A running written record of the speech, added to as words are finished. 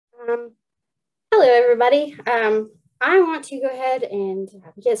Um, Hello, everybody. I want to go ahead and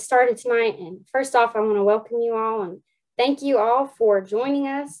get started tonight. And first off, I want to welcome you all and thank you all for joining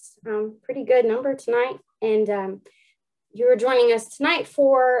us. Pretty good number tonight. And you're joining us tonight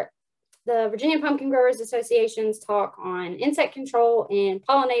for the Virginia Pumpkin Growers Association's talk on insect control and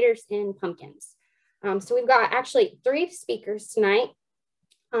pollinators in pumpkins. So we've got actually 3 speakers tonight.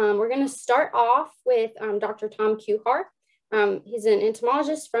 We're going to start off with Dr. Tom Kuhar. He's an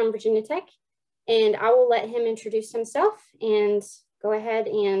entomologist from Virginia Tech, and I will let him introduce himself and go ahead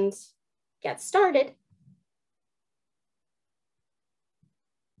and get started.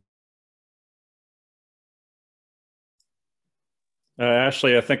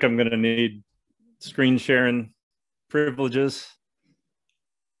 Ashley, I think I'm going to need screen sharing privileges.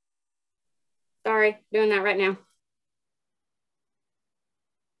 Sorry, doing that right now.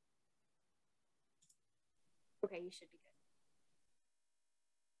 Okay, you should be good.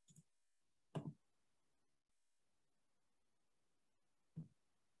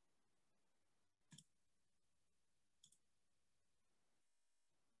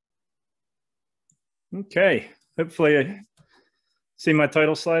 Okay, hopefully I see my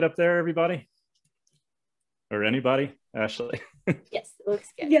title slide up there, everybody? Or anybody? Ashley? Yes, it looks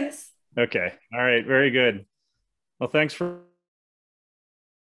good. Yes. Okay, all right, very good. Well, thanks for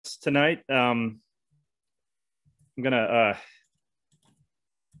tonight. I'm gonna,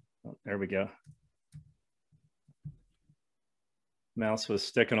 there we go. Mouse was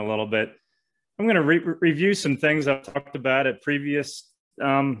sticking a little bit. I'm gonna review some things I've talked about at previous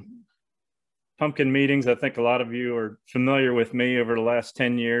pumpkin meetings. I think a lot of you are familiar with me over the last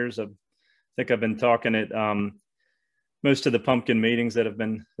 10 years. I think I've been talking at most of the pumpkin meetings that have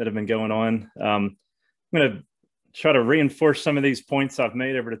been going on. I'm going to try to reinforce some of these points I've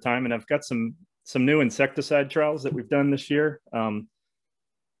made over the time, and I've got some new insecticide trials that we've done this year, and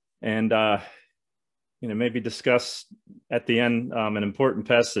maybe discuss at the end an important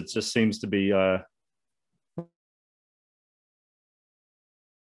pest that just seems to be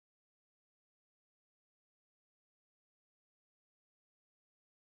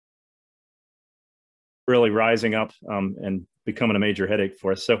really rising up and becoming a major headache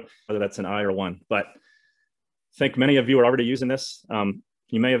for us. So whether that's an I or one, but I think many of you are already using this.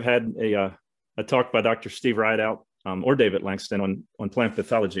 You may have had a talk by Dr. Steve Rideout or David Langston on plant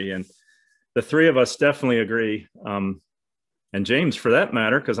pathology. And the 3 of us definitely agree. And James, for that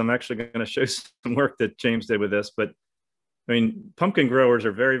matter, because I'm actually going to show some work that James did with this. But I mean, pumpkin growers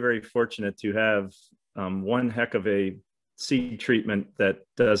are very, very fortunate to have one heck of a seed treatment that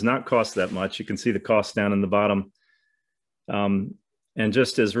does not cost that much. You can see the cost down in the bottom, and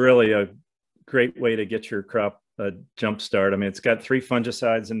just is really a great way to get your crop a jump start. I mean, it's got 3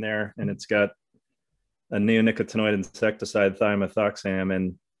 fungicides in there, and it's got a neonicotinoid insecticide, thiamethoxam.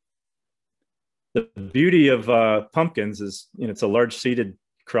 And the beauty of pumpkins is, it's a large seeded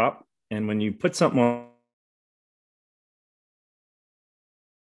crop, and when you put something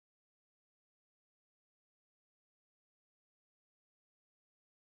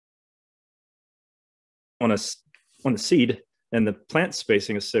on a seed, and the plant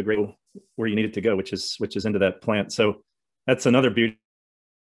spacing is so great where you need it to go, which is into that plant. So that's another beauty.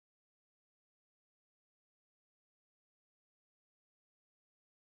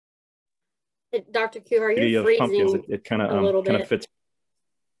 Dr. Kuhar, you're freezing it kind a little bit. Fits.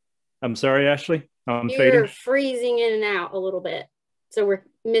 I'm sorry, Ashley. You're freezing in and out a little bit, so we're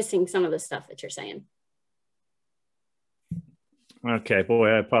missing some of the stuff that you're saying. Okay, boy,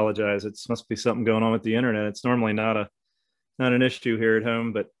 I apologize. It must be something going on with the internet. It's normally not an issue here at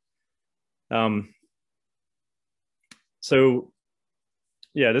home, but so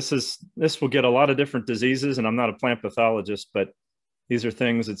yeah, this will get a lot of different diseases, and I'm not a plant pathologist, but these are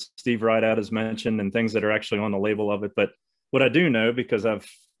things that Steve Rideout has mentioned and things that are actually on the label of it. But what I do know, because I've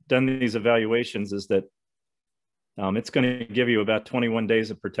done these evaluations, is that it's going to give you about 21 days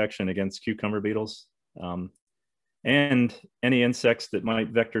of protection against cucumber beetles. And any insects that might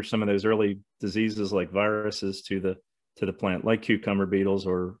vector some of those early diseases like viruses to the plant, like cucumber beetles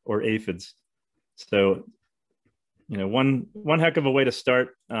or aphids. So, one heck of a way to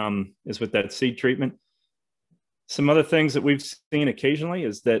start is with that seed treatment. Some other things that we've seen occasionally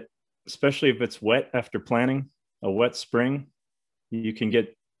is that, especially if it's wet after planting, a wet spring, you can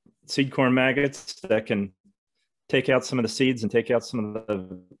get seed corn maggots that can take out some of the seeds and take out some of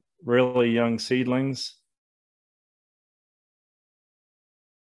the really young seedlings.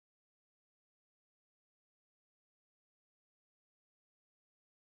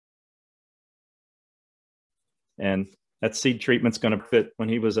 And that seed treatment's going to fit when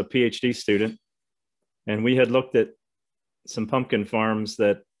he was a PhD student. And we had looked at some pumpkin farms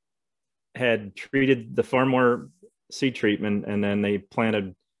that had treated the far more seed treatment, and then they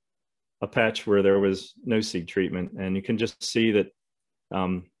planted a patch where there was no seed treatment. And you can just see that,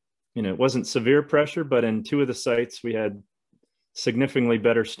 it wasn't severe pressure, but in 2 of the sites, we had significantly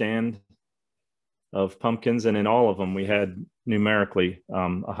better stand of pumpkins. And in all of them, we had numerically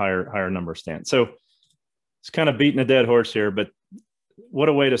a higher number of stands. So it's kind of beating a dead horse here, but what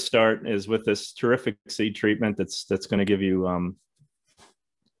a way to start is with this terrific seed treatment that's going to give you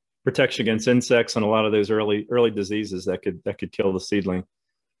protection against insects and a lot of those early diseases that could kill the seedling.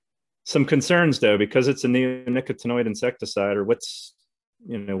 Some concerns though, because it's a neonicotinoid insecticide, or what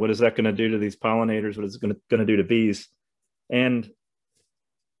is that going to do to these pollinators? What is it going to do to bees? And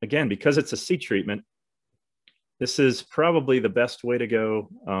again, because it's a seed treatment, this is probably the best way to go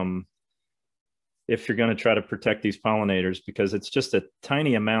if you're going to try to protect these pollinators, because it's just a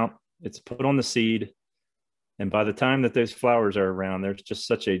tiny amount. It's put on the seed, and by the time that those flowers are around, there's just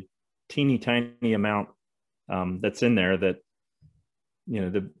such a teeny tiny amount that's in there that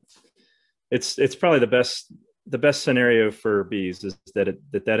it's probably the best scenario for bees is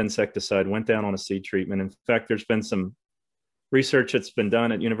that insecticide went down on a seed treatment. In fact, there's been some research that's been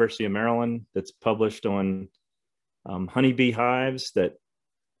done at University of Maryland that's published on honeybee hives that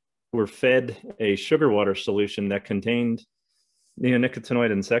were fed a sugar water solution that contained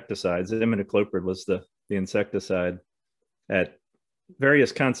neonicotinoid insecticides. Imidacloprid was the insecticide at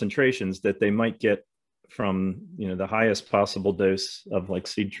various concentrations that they might get from the highest possible dose of like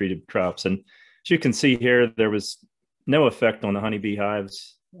seed treated crops. And as you can see here, there was no effect on the honeybee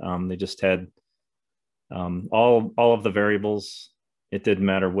hives. They just had all of the variables. It didn't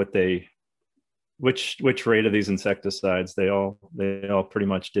matter which rate of these insecticides. They all pretty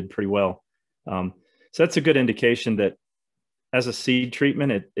much did pretty well. So that's a good indication that as a seed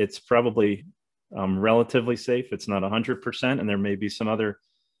treatment, it's probably relatively safe. It's not 100%, and there may be some other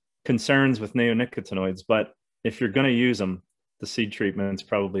concerns with neonicotinoids, but if you're going to use them, the seed treatment is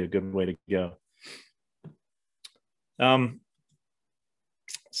probably a good way to go.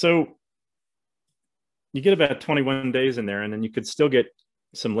 So you get about 21 days in there, and then you could still get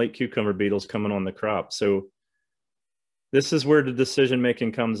some late cucumber beetles coming on the crop. So this is where the decision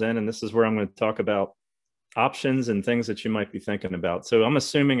making comes in, and this is where I'm going to talk about options and things that you might be thinking about. So I'm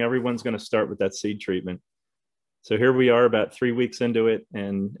assuming everyone's going to start with that seed treatment. So here we are about 3 weeks into it,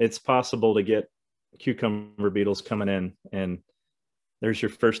 and it's possible to get cucumber beetles coming in, and there's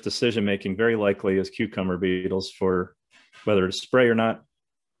your first decision making, very likely is cucumber beetles for whether to spray or not.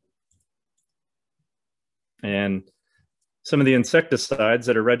 And some of the insecticides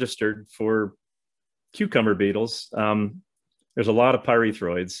that are registered for cucumber beetles, there's a lot of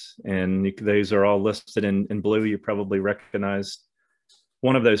pyrethroids, and these are all listed in blue. You probably recognize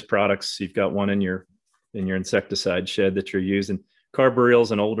one of those products. You've got one in your insecticide shed that you're using. Carbaryl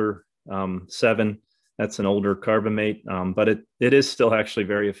is an older 7. That's an older carbamate, but it is still actually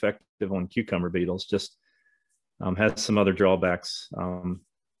very effective on cucumber beetles. Just has some other drawbacks,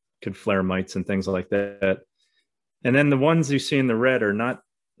 could flare mites and things like that. And then the ones you see in the red are not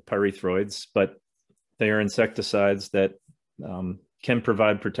pyrethroids, but they are insecticides that can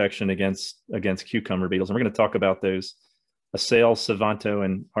provide protection against cucumber beetles. And we're going to talk about those: Assail, Savanto,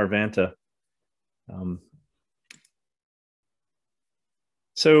 and Arvanta.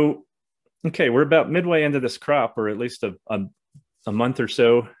 So, okay, we're about midway into this crop, or at least a month or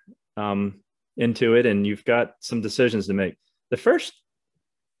so into it, and you've got some decisions to make. The first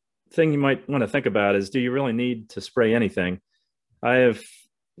thing you might want to think about is, do you really need to spray anything? I have,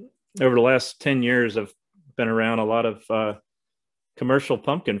 over the last 10 years, I've been around a lot of commercial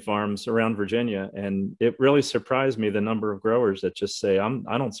pumpkin farms around Virginia, and it really surprised me the number of growers that just say,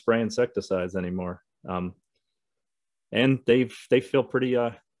 I don't spray insecticides anymore. And they feel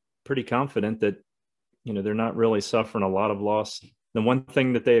pretty confident that they're not really suffering a lot of loss. The one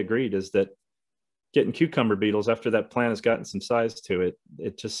thing that they agreed is that getting cucumber beetles after that plant has gotten some size to it,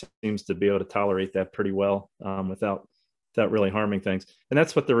 it just seems to be able to tolerate that pretty well without really harming things. And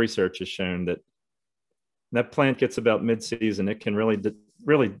that's what the research has shown, that plant gets about mid-season, it can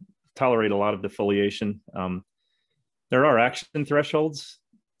really tolerate a lot of defoliation. There are action thresholds.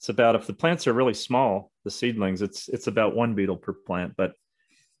 It's about, if the plants are really small, the seedlings, it's about 1 beetle per plant, but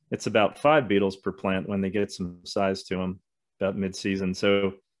it's about 5 beetles per plant when they get some size to them about mid-season.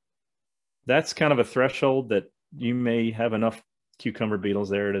 So that's kind of a threshold that you may have enough cucumber beetles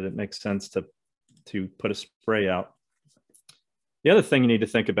there that it makes sense to put a spray out. The other thing you need to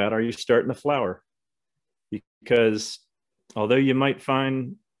think about, are you starting to flower? Because although you might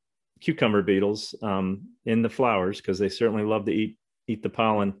find cucumber beetles in the flowers, because they certainly love to eat the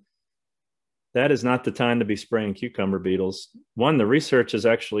pollen, that is not the time to be spraying cucumber beetles. One, the research has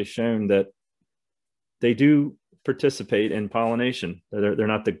actually shown that they do participate in pollination. They're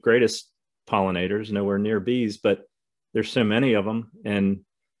not the greatest pollinators, nowhere near bees, but there's so many of them, and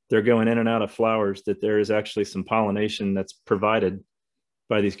they're going in and out of flowers that there is actually some pollination that's provided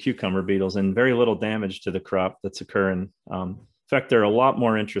by these cucumber beetles, and very little damage to the crop that's occurring. In fact, they're a lot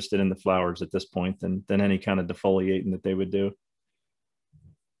more interested in the flowers at this point than any kind of defoliating that they would do.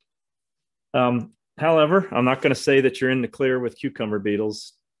 However, I'm not going to say that you're in the clear with cucumber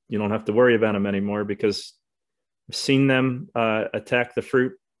beetles. You don't have to worry about them anymore, because I've seen them attack the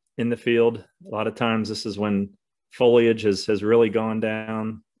fruit in the field. A lot of times this is when foliage has really gone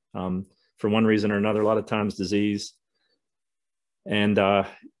down for one reason or another, a lot of times disease. And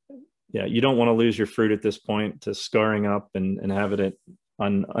yeah, you don't want to lose your fruit at this point to scarring up and have it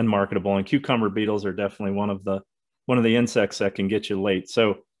unmarketable. And cucumber beetles are definitely one of the insects that can get you late.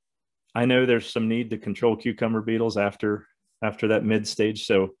 So I know there's some need to control cucumber beetles after that mid stage.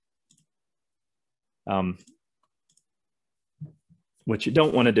 So what you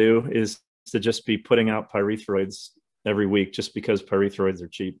don't want to do is to just be putting out pyrethroids every week just because pyrethroids are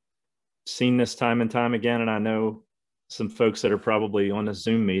cheap. Seen this time and time again, and I know some folks that are probably on a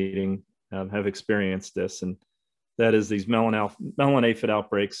Zoom meeting have experienced this, and that is these melon aphid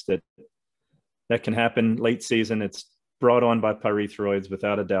outbreaks that can happen late season. It's brought on by pyrethroids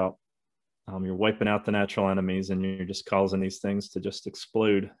without a doubt. You're wiping out the natural enemies, and you're just causing these things to just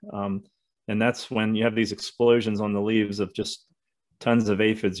explode. And that's when you have these explosions on the leaves of just tons of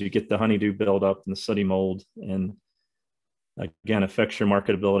aphids. You get the honeydew buildup and the sooty mold, and again, affects your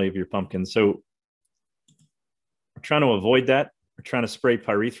marketability of your pumpkin. So we're trying to avoid that. We're trying to spray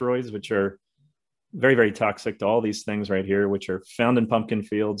pyrethroids, which are very, very toxic to all these things right here, which are found in pumpkin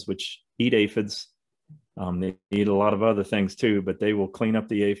fields, which eat aphids. They eat a lot of other things too, but they will clean up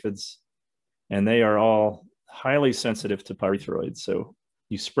the aphids, and they are all highly sensitive to pyrethroids. So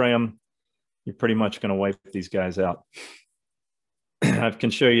you spray them, you're pretty much going to wipe these guys out. I can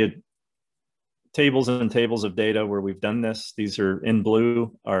show you tables and tables of data where we've done this. These are in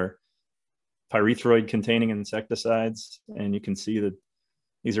blue, are pyrethroid containing insecticides, and you can see that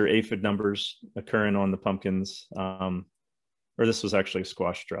these are aphid numbers occurring on the pumpkins. Or this was actually a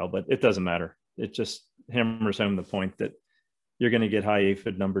squash trial, but it doesn't matter. It just hammers home the point that you're going to get high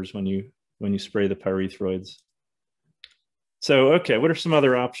aphid numbers when you spray the pyrethroids. So, okay, what are some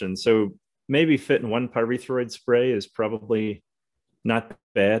other options? So maybe fitting one pyrethroid spray is probably not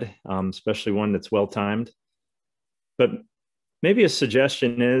bad, especially one that's well timed. But maybe a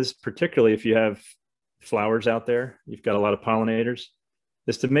suggestion is, particularly if you have flowers out there, you've got a lot of pollinators,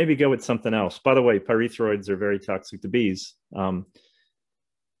 is to maybe go with something else. By the way, pyrethroids are very toxic to bees.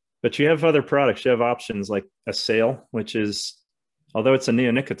 But you have other products. You have options like a sail, which is, although it's a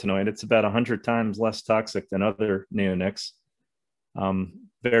neonicotinoid, it's about 100 times less toxic than other neonics.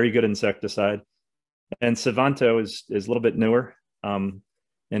 Very good insecticide. And Savanto is a little bit newer, and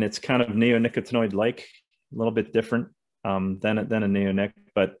it's kind of neonicotinoid-like, a little bit different than a neonic,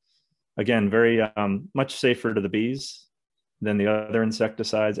 but again, very much safer to the bees than the other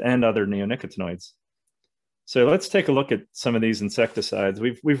insecticides and other neonicotinoids. So let's take a look at some of these insecticides.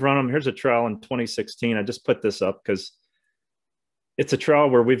 We've run them. Here's a trial in 2016. I just put this up because it's a trial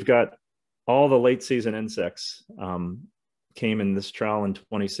where we've got all the late season insects came in this trial in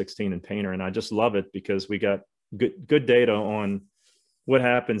 2016 in Painter, and I just love it because we got good data on what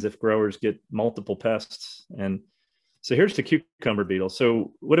happens if growers get multiple pests. And so here's the cucumber beetle.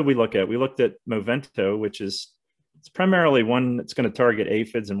 So what did we look at? We looked at Movento, which is, it's primarily one that's going to target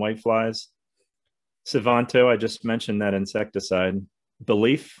aphids and whiteflies. Savanto, I just mentioned that insecticide.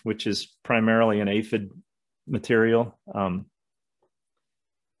 Belief, which is primarily an aphid material.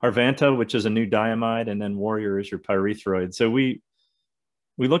 Harvanta, which is a new diamide, and then Warrior is your pyrethroid. So we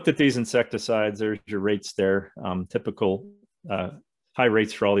looked at these insecticides. There's your rates there, typical high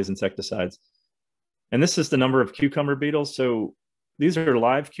rates for all these insecticides. And this is the number of cucumber beetles. So these are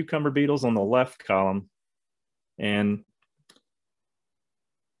live cucumber beetles on the left column. And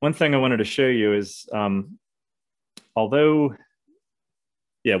one thing I wanted to show you is, although,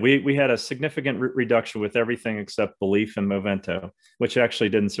 yeah, we had a significant reduction with everything except Belief and Movento, which actually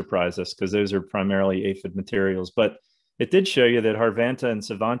didn't surprise us because those are primarily aphid materials. But it did show you that Harvanta and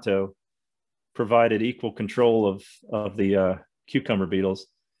Savanto provided equal control of the cucumber beetles.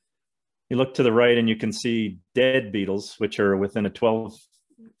 You look to the right and you can see dead beetles, which are within a 12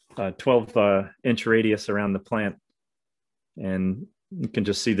 inch radius around the plant. And you can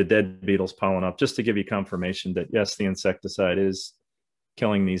just see the dead beetles piling up, just to give you confirmation that yes, the insecticide is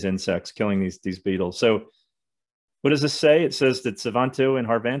killing these insects, killing these beetles. So what does this say? It says that Savanto and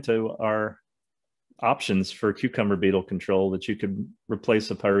Harvanta are options for cucumber beetle control that you could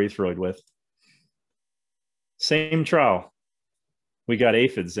replace a pyrethroid with. Same trial, we got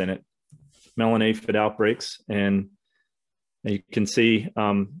aphids in it, melon aphid outbreaks, and you can see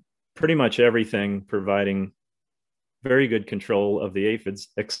pretty much everything providing very good control of the aphids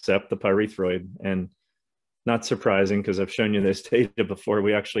except the pyrethroid. And not surprising, because I've shown you this data before.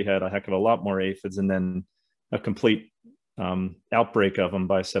 We actually had a heck of a lot more aphids, and then a complete outbreak of them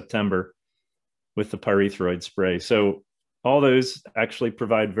by September with the pyrethroid spray. So all those actually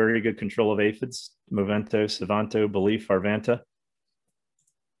provide very good control of aphids: Movento, Savanto, Belief, Arvanta.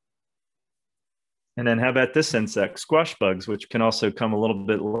 And then how about this insect, squash bugs, which can also come a little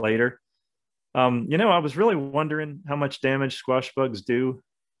bit later. I was really wondering how much damage squash bugs do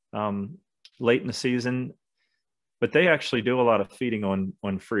late in the season, but they actually do a lot of feeding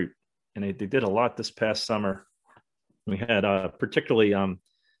on fruit, and they did a lot this past summer. We had particularly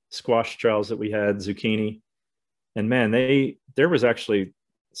squash trials that we had, zucchini, and man, there was actually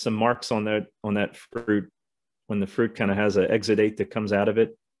some marks on that fruit when the fruit kind of has an exudate that comes out of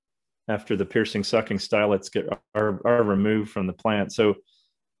it after the piercing sucking stylets are removed from the plant. So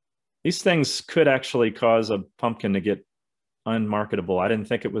these things could actually cause a pumpkin to get unmarketable. I didn't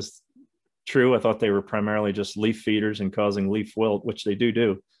think it was true. I thought they were primarily just leaf feeders and causing leaf wilt, which they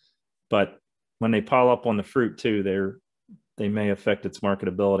do. But when they pile up on the fruit too, they may affect its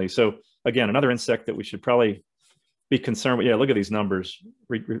marketability. So again, another insect that we should probably be concerned with. Yeah, look at these numbers,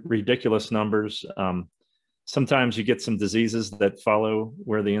 ridiculous numbers. Sometimes you get some diseases that follow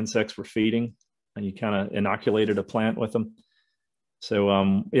where the insects were feeding, and you kind of inoculated a plant with them.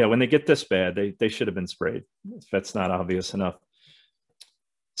 So when they get this bad, they should have been sprayed, if that's not obvious enough.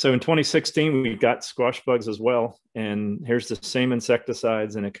 So in 2016, we got squash bugs as well. And here's the same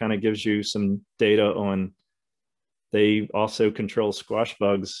insecticides, and it kind of gives you some data on they also control squash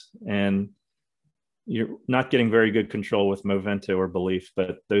bugs. And you're not getting very good control with Movento or Belief,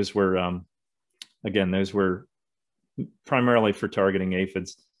 but those were, those were primarily for targeting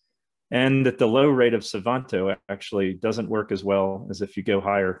aphids. And that the low rate of Savanto actually doesn't work as well as if you go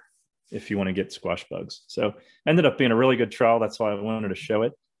higher if you want to get squash bugs. So ended up being a really good trial. That's why I wanted to show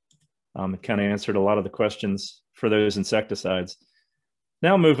it. It kind of answered a lot of the questions for those insecticides.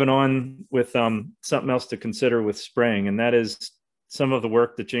 Now moving on with something else to consider with spraying, and that is some of the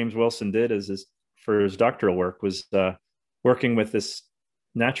work that James Wilson did for his doctoral work was working with this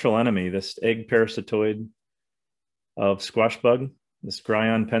natural enemy, this egg parasitoid of squash bug, this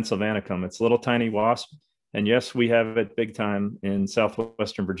Gryon pennsylvanicum. It's a little tiny wasp. And yes, we have it big time in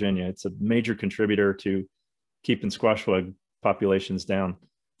southwestern Virginia. It's a major contributor to keeping squash bug populations down.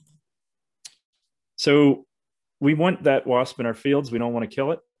 So we want that wasp in our fields. We don't want to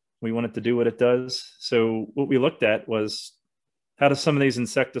kill it. We want it to do what it does. So what we looked at was, how do some of these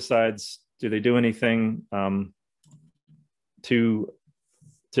insecticides, do they do anything to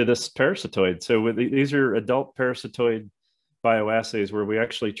this parasitoid? So these are adult parasitoid bioassays where we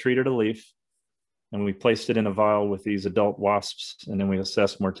actually treated a leaf and we placed it in a vial with these adult wasps, and then we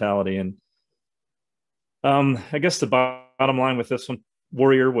assessed mortality. And I guess the bottom line with this one,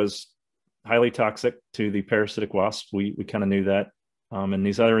 Warrior was highly toxic to the parasitic wasps. We kind of knew that. And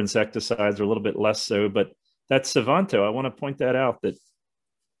these other insecticides are a little bit less so, but that Savanto, I want to point that out, that,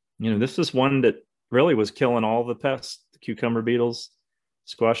 this is one that really was killing all the pests, the cucumber beetles,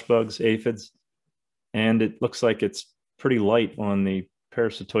 squash bugs, aphids, and it looks like it's pretty light on the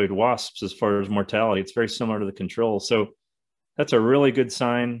parasitoid wasps as far as mortality. It's very similar to the control. So that's a really good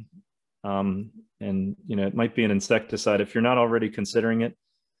sign. And, it might be an insecticide, if you're not already considering it,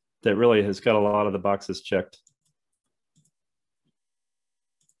 that really has got a lot of the boxes checked.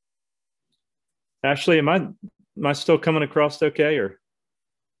 Ashley, am I still coming across okay, or?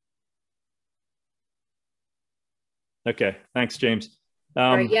 Okay, thanks, James.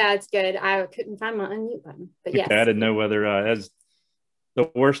 Yeah, it's good. I couldn't find my unmute button, but yes. Okay, I didn't know whether as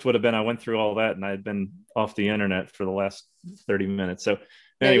the worst would have been I went through all that and I had been off the internet for the last 30 minutes. So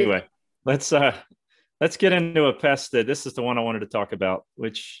anyway, let's get into a pest that this is the one I wanted to talk about,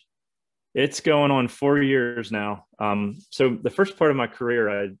 which it's going on 4 years now. So the first part of my career,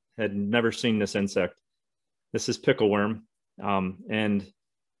 I had never seen this insect. This is pickleworm. And in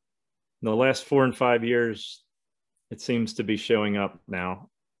the last 4 and 5 years, it seems to be showing up now,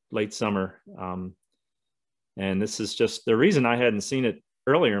 late summer. And this is just the reason I hadn't seen it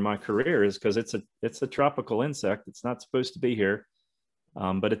earlier in my career, is because it's a tropical insect. It's not supposed to be here,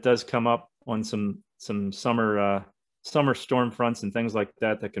 but it does come up on some summer storm fronts and things like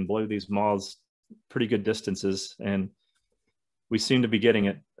that can blow these moths pretty good distances. And we seem to be getting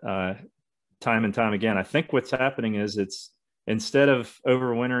it time and time again. I think what's happening is it's, instead of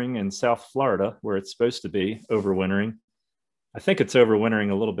overwintering in South Florida, where it's supposed to be overwintering, I think it's overwintering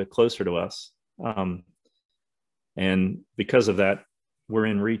a little bit closer to us. And because of that, we're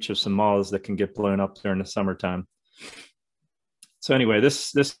in reach of some moths that can get blown up during the summertime. So anyway,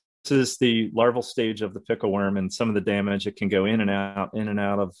 this is the larval stage of the pickleworm, and some of the damage. It can go in and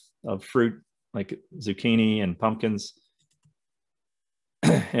out of fruit like zucchini and pumpkins.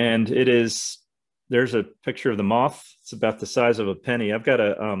 And there's a picture of the moth. It's about the size of a penny. I've got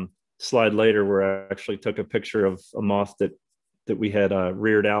a slide later where I actually took a picture of a moth that we had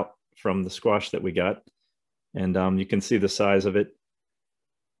reared out from the squash that we got. And you can see the size of it.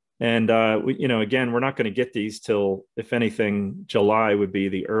 And, again, we're not going to get these till, if anything, July would be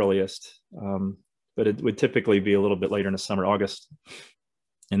the earliest. But it would typically be a little bit later in the summer, August.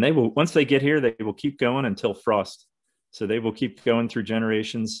 And they will, once they get here, they will keep going until frost. So they will keep going through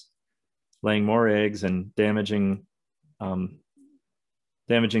generations, laying more eggs and damaging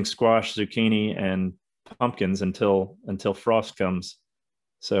squash, zucchini, and pumpkins until frost comes.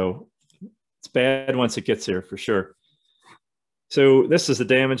 So it's bad once it gets here, for sure. So this is the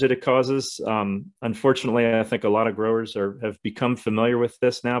damage that it causes. Unfortunately, I think a lot of growers have become familiar with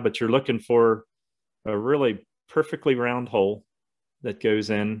this now, but you're looking for a really perfectly round hole that goes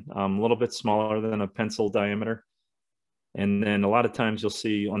in, a little bit smaller than a pencil diameter. And then a lot of times you'll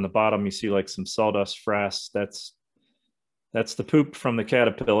see on the bottom, you see like some sawdust frass. That's the poop from the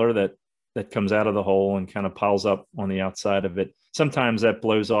caterpillar that comes out of the hole and kind of piles up on the outside of it. Sometimes that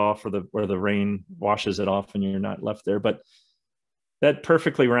blows off, or the rain washes it off and you're not left there. But that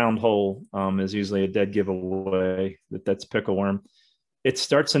perfectly round hole is usually a dead giveaway that's pickleworm. It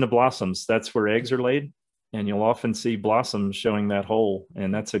starts in the blossoms. That's where eggs are laid, and you'll often see blossoms showing that hole.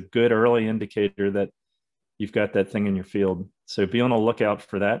 And that's a good early indicator that you've got that thing in your field. So be on the lookout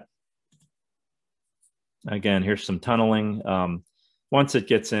for that. Again, here's some tunneling. Once it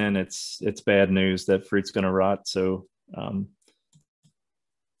gets in, it's bad news. That fruit's going to rot. So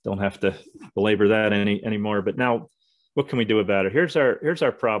don't have to belabor that anymore. But now, what can we do about it? Here's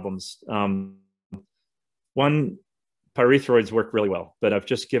our problems. One, pyrethroids work really well, but I've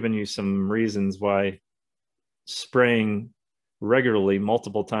just given you some reasons why spraying regularly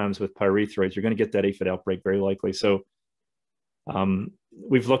multiple times with pyrethroids, you're going to get that aphid outbreak very likely. So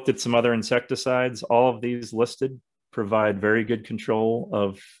we've looked at some other insecticides. All of these listed provide very good control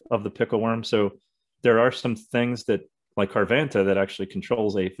of the pickleworm. So there are some things that, like Harvanta, that actually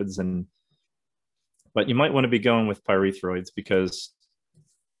controls aphids, but you might want to be going with pyrethroids because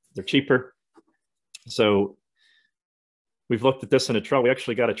they're cheaper. So we've looked at this in a trial. We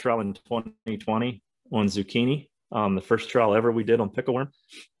actually got a trial in 2020 on zucchini, the first trial ever we did on pickleworm.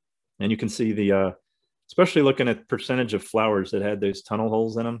 And you can see especially looking at percentage of flowers that had those tunnel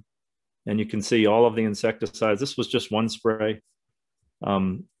holes in them. And you can see all of the insecticides. This was just one spray,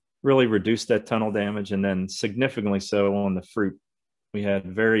 really reduced that tunnel damage, and then significantly so on the fruit. We had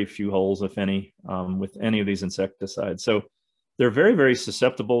very few holes, if any, with any of these insecticides. So they're very, very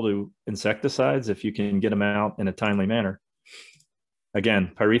susceptible to insecticides if you can get them out in a timely manner.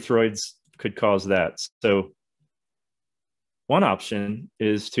 Again, pyrethroids could cause that. So one option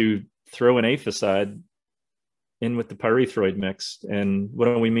is to throw an aphicide in with the pyrethroid mix. And what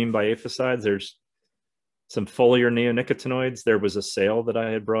do we mean by aphicides? There's some foliar neonicotinoids. There was a sale that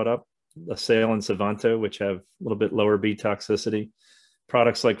I had brought up, a sale and Savanto, which have a little bit lower bee toxicity.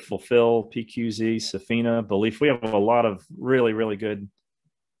 Products like Fulfill, PQZ, Safina, Belief. We have a lot of really, really good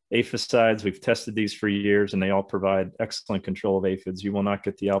aphicides. We've tested these for years, and they all provide excellent control of aphids. You will not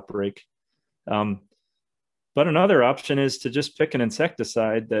get the outbreak. But another option is to just pick an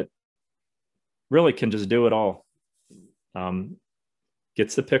insecticide that really can just do it all.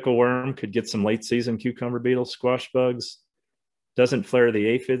 Gets the pickleworm, could get some late season cucumber beetles, squash bugs, doesn't flare the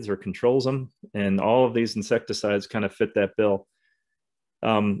aphids or controls them. And all of these insecticides kind of fit that bill.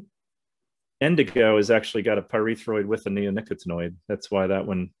 Indigo has actually got a pyrethroid with a neonicotinoid. That's why that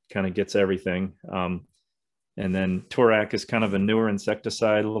one kind of gets everything. And then Torac is kind of a newer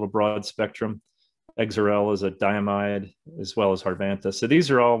insecticide, a little broad spectrum. Exarel is a diamide, as well as Harvanta. So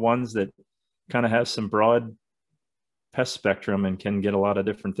these are all ones that kind of have some broad pest spectrum and can get a lot of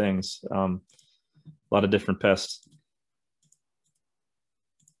different things, a lot of different pests.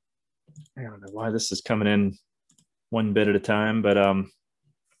 I don't know why this is coming in one bit at a time, but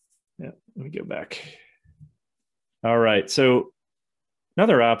yeah, let me go back. All right, so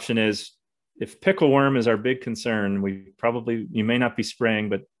another option is, if pickleworm is our big concern, you may not be spraying,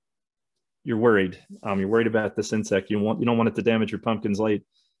 but you're worried. You're worried about this insect. You don't want it to damage your pumpkins late.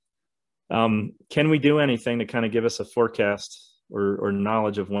 Can we do anything to kind of give us a forecast or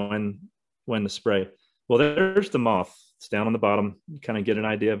knowledge of when to spray? Well, there's the moth. It's down on the bottom. You kind of get an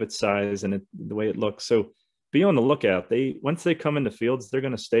idea of its size and the way it looks. So be on the lookout. Once they come into fields, they're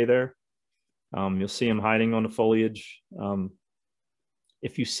going to stay there. You'll see them hiding on the foliage.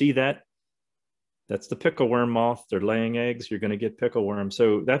 If you see that, that's the pickleworm moth. They're laying eggs. You're going to get pickleworm.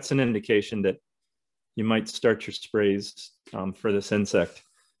 So that's an indication that you might start your sprays for this insect.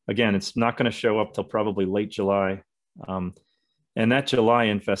 Again, it's not going to show up till probably late July. And that July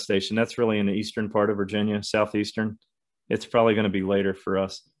infestation, that's really in the eastern part of Virginia, southeastern. It's probably going to be later for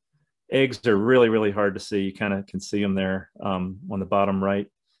us. Eggs are really, really hard to see. You kind of can see them there on the bottom right.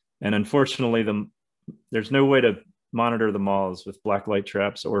 And unfortunately, there's no way to monitor the moths with black light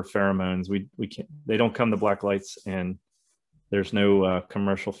traps or pheromones. We can't, they don't come to black lights, and there's no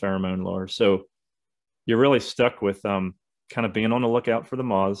commercial pheromone lure. So you're really stuck with kind of being on the lookout for the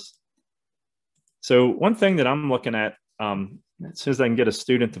moths. So one thing that I'm looking at, as soon as I can get a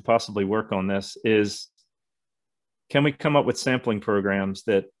student to possibly work on this, is can we come up with sampling programs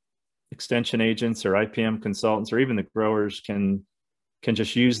that extension agents or IPM consultants or even the growers can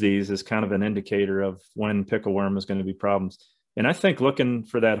just use these as kind of an indicator of when pickleworm is going to be problems. And I think looking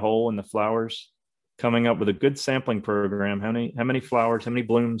for that hole in the flowers, coming up with a good sampling program, how many flowers, how many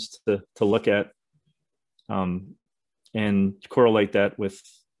blooms to look at, and correlate that with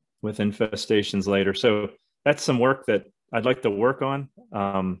infestations later. So that's some work that I'd like to work on,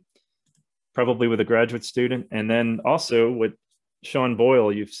 probably with a graduate student. And then also with Sean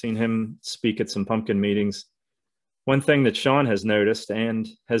Boyle, you've seen him speak at some pumpkin meetings. One thing that Sean has noticed and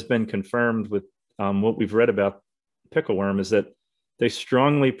has been confirmed with what we've read about pickleworm is that they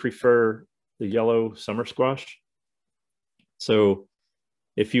strongly prefer the yellow summer squash. So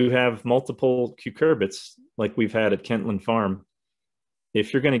if you have multiple cucurbits like we've had at Kentland Farm,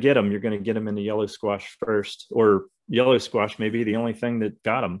 if you're going to get them, you're going to get them in the yellow squash first, or yellow squash may be the only thing that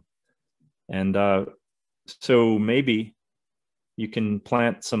got them. And so maybe you can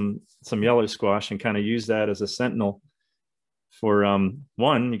plant some yellow squash and kind of use that as a sentinel for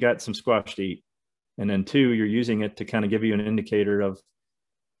one, you got some squash to eat, and then two, you're using it to kind of give you an indicator of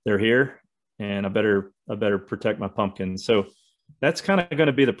they're here, and I better protect my pumpkins. So that's kind of going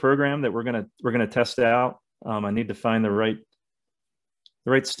to be the program that we're gonna test out. I need to find the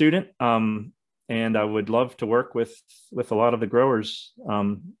right student, and I would love to work with a lot of the growers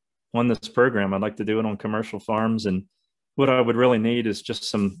on this program. I'd like to do it on commercial farms, and what I would really need is just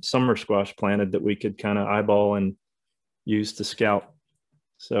some summer squash planted that we could kind of eyeball and use to scout.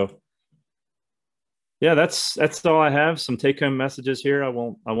 So yeah, that's all I have. Some take-home messages here. I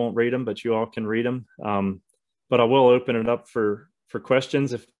won't read them, but you all can read them. But I will open it up for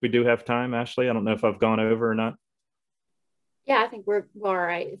questions if we do have time. Ashley, I don't know if I've gone over or not. Yeah, I think we're all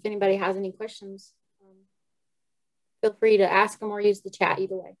right. If anybody has any questions, feel free to ask them or use the chat,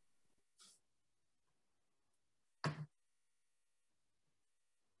 either way.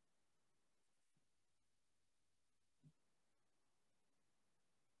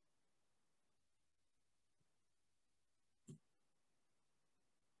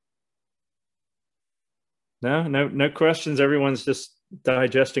 No questions. Everyone's just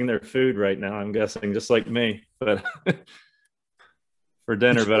digesting their food right now, I'm guessing, just like me, but for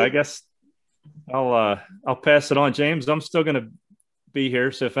dinner. But I guess I'll pass it on. James, I'm still going to be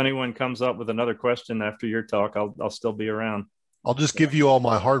here, so if anyone comes up with another question after your talk, I'll still be around. I'll just give you all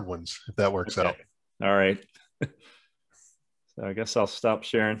my hard ones if that works out. All right. So I guess I'll stop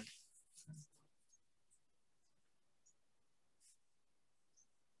sharing.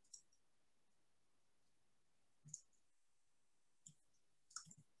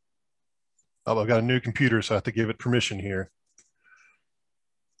 Oh, I've got a new computer, so I have to give it permission here.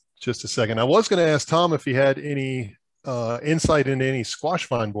 Just a second. I was going to ask Tom if he had any insight into any squash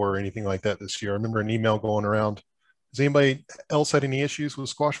vine borer or anything like that this year. I remember an email going around. Has anybody else had any issues with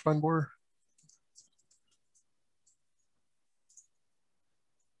squash vine borer?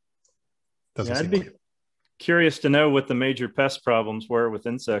 Yeah, I'd be curious to know what the major pest problems were with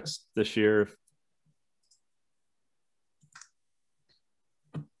insects this year.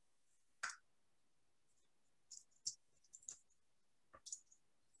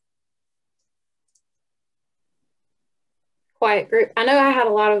 Quiet group. I know I had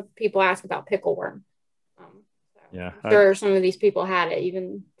a lot of people ask about pickleworm. Yeah, I'm sure some of these people had it,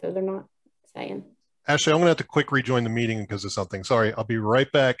 even though they're not saying. Ashley, I'm going to have to quick rejoin the meeting because of something. Sorry, I'll be right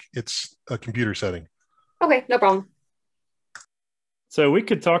back. It's a computer setting. Okay, no problem. So we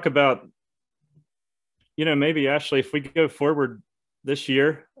could talk about, maybe Ashley, if we go forward this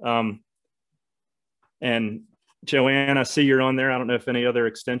year, and Joanne, I see you're on there. I don't know if any other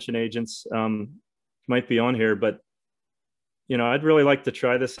extension agents might be on here, but I'd really like to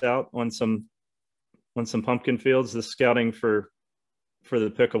try this out on some pumpkin fields, the scouting for the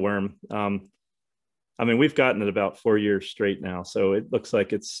pickleworm. I mean, we've gotten it about 4 years straight now. So it looks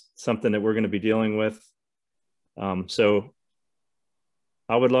like it's something that we're going to be dealing with. So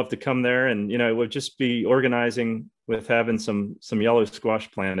I would love to come there, and, it would just be organizing with having some yellow squash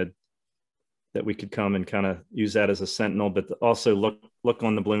planted that we could come and kind of use that as a sentinel, but also look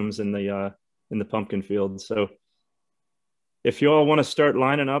on the blooms in the pumpkin field. So if you all want to start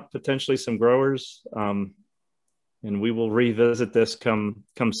lining up potentially some growers, and we will revisit this come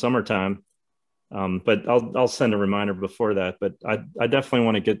summertime. But I'll send a reminder before that. But I definitely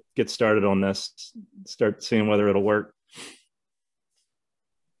want to get started on this, start seeing whether it'll work.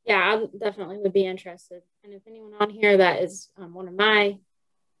 Yeah, I definitely would be interested. And if anyone on here that is one of my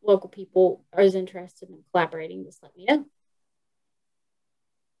local people or is interested in collaborating, just let me know.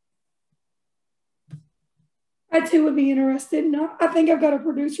 I too would be interested. And I think I've got a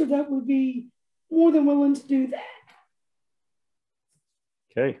producer that would be more than willing to do that.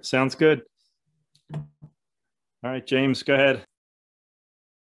 Okay, sounds good. All right, James, go ahead.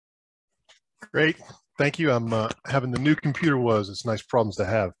 Great. Thank you. I'm having the new computer it's nice problems to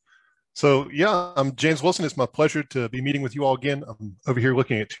have. So yeah, I'm James Wilson. It's my pleasure to be meeting with you all again. I'm over here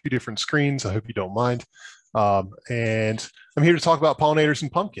looking at 2 different screens. I hope you don't mind. And I'm here to talk about pollinators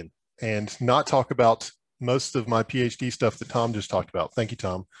and pumpkin and not talk about most of my PhD stuff that Tom just talked about. Thank you,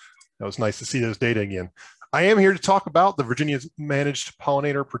 Tom. That was nice to see those data again. I am here to talk about the Virginia Managed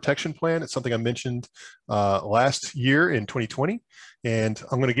Pollinator Protection Plan. It's something I mentioned last year in 2020. And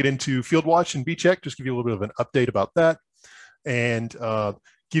I'm going to get into field watch and bee check, just give you a little bit of an update about that, and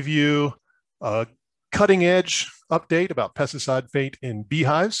give you a cutting edge update about pesticide fate in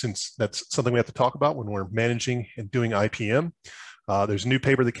beehives, since that's something we have to talk about when we're managing and doing IPM. There's a new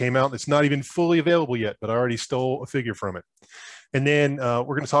paper that came out that's not even fully available yet, but I already stole a figure from it. And then we're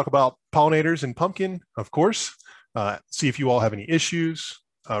going to talk about pollinators and pumpkin, of course, see if you all have any issues.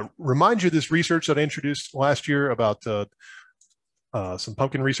 Remind you of this research that I introduced last year about some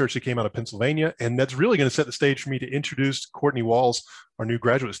pumpkin research that came out of Pennsylvania. And that's really going to set the stage for me to introduce Courtney Walls, our new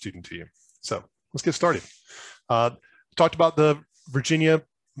graduate student, to you. So let's get started. Talked about the Virginia's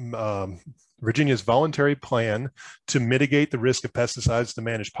voluntary plan to mitigate the risk of pesticides to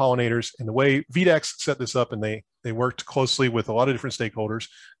manage pollinators. And the way VDAX set this up, and they worked closely with a lot of different stakeholders,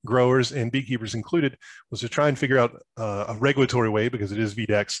 growers and beekeepers included, was to try and figure out a regulatory way, because it is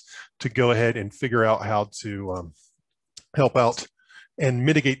VDAX, to go ahead and figure out how to help out and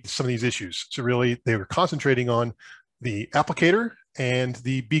mitigate some of these issues. So really, they were concentrating on the applicator and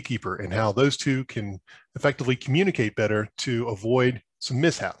the beekeeper and how those two can effectively communicate better to avoid some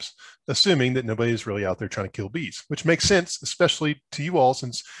mishaps, assuming that nobody is really out there trying to kill bees, which makes sense, especially to you all,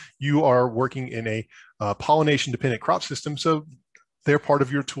 since you are working in a pollination dependent crop system. So they're part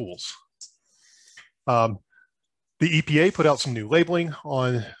of your tools. The EPA put out some new labeling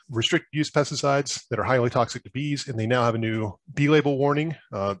on restricted use pesticides that are highly toxic to bees, and they now have a new bee label warning.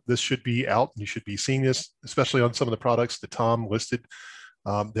 This should be out. You should be seeing this, especially on some of the products that Tom listed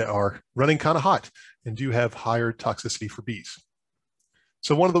that are running kind of hot and do have higher toxicity for bees.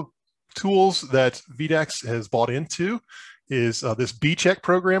 So one of the tools that VDAX has bought into is this bee check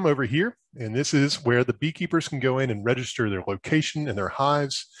program over here. And this is where the beekeepers can go in and register their location and their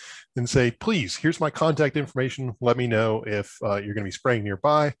hives and say, please, here's my contact information. Let me know if you're going to be spraying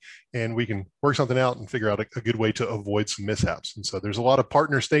nearby, and we can work something out and figure out a good way to avoid some mishaps. And so there's a lot of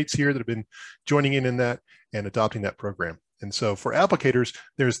partner states here that have been joining in that and adopting that program. And so for applicators,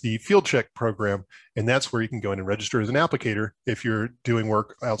 there's the field check program, and that's where you can go in and register as an applicator if you're doing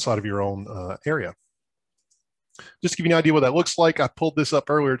work outside of your own area. Just to give you an idea what that looks like, I pulled this up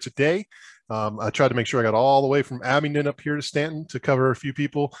earlier today. I tried to make sure I got all the way from Abingdon up here to Stanton to cover a few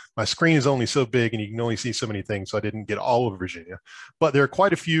people. My screen is only so big and you can only see so many things, so I didn't get all of Virginia. But there are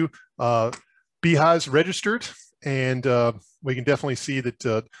quite a few beehives registered, and we can definitely see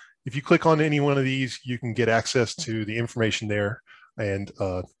that if you click on any one of these, you can get access to the information there and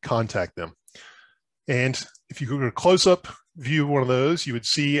contact them. And if you go to a close-up view of one of those, you would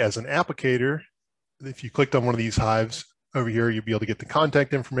see as an applicator, if you clicked on one of these hives over here, you'll be able to get the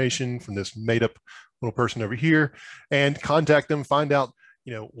contact information from this made-up little person over here and contact them, find out,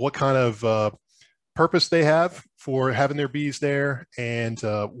 what kind of purpose they have for having their bees there, and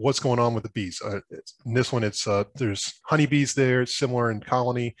what's going on with the bees. In this one, it's there's honeybees there. It's similar in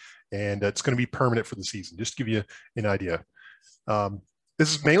colony, and it's going to be permanent for the season. Just to give you an idea.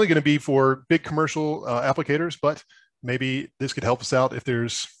 This is mainly going to be for big commercial applicators, but maybe this could help us out if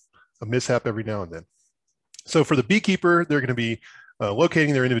there's a mishap every now and then. So for the beekeeper, they're going to be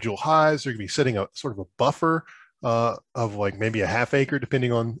locating their individual hives. They're going to be setting a sort of a buffer of like maybe a half acre,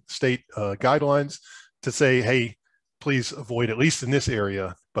 depending on state guidelines, to say, hey, please avoid at least in this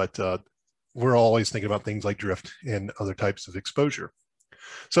area, but we're always thinking about things like drift and other types of exposure.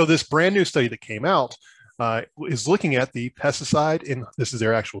 So this brand new study that came out is looking at the pesticide in, this is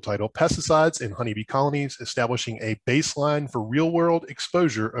their actual title, Pesticides in Honeybee Colonies, Establishing a Baseline for Real-World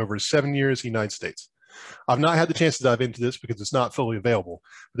Exposure Over 7 Years in the United States. I've not had the chance to dive into this because it's not fully available.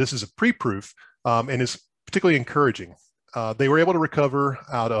 This is a pre-proof and is particularly encouraging. They were able to recover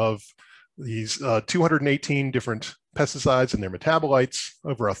out of these 218 different pesticides and their metabolites,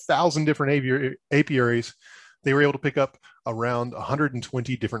 over 1,000 different apiaries. They were able to pick up around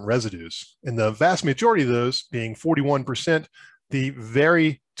 120 different residues, and the vast majority of those being 41%, the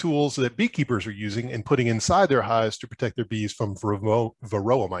very tools that beekeepers are using and putting inside their hives to protect their bees from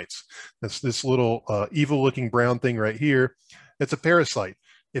varroa mites. That's this little evil-looking brown thing right here. It's a parasite.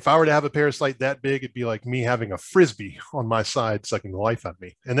 If I were to have a parasite that big, it'd be like me having a Frisbee on my side sucking the life out of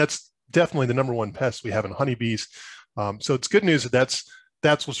me. And that's definitely the #1 pest we have in honeybees. So it's good news that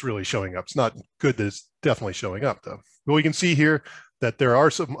that's what's really showing up. It's not good that it's definitely showing up, though. But we can see here that there are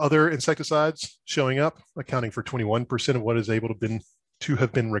some other insecticides showing up, accounting for 21% of what is able to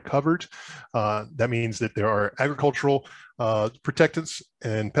have been recovered. That means that there are agricultural protectants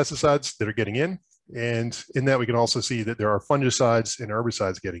and pesticides that are getting in. And in that, we can also see that there are fungicides and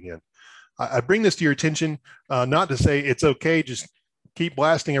herbicides getting in. I bring this to your attention, not to say it's okay, just keep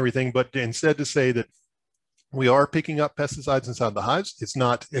blasting everything, but instead to say that we are picking up pesticides inside the hives. It's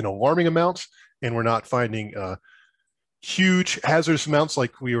not an alarming amount, and we're not finding huge hazardous amounts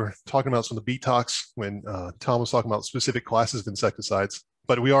like we were talking about some of the bee talks when Tom was talking about specific classes of insecticides,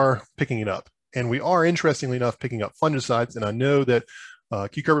 but we are picking it up. And we are, interestingly enough, picking up fungicides. And I know that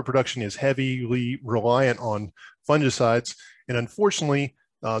cucurbital production is heavily reliant on fungicides. And unfortunately,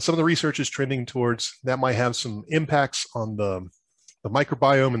 some of the research is trending towards that might have some impacts on the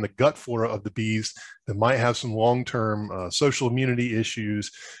microbiome and the gut flora of the bees that might have some long-term social immunity issues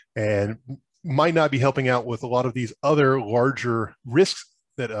and might not be helping out with a lot of these other larger risks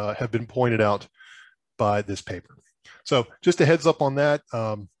that have been pointed out by this paper. So just a heads up on that.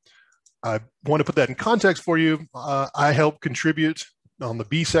 I want to put that in context for you. I help contribute on the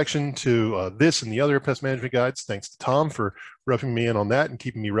bee section to this and the other pest management guides. Thanks to Tom for roughing me in on that and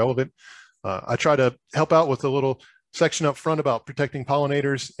keeping me relevant. I try to help out with a little section up front about protecting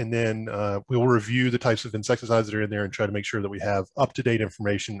pollinators, and then we'll review the types of insecticides that are in there and try to make sure that we have up-to-date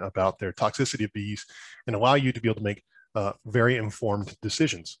information about their toxicity of bees and allow you to be able to make very informed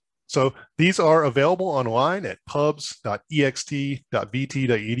decisions. So these are available online at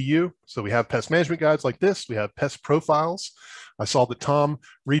pubs.ext.vt.edu. So we have pest management guides like this. We have pest profiles. I saw that Tom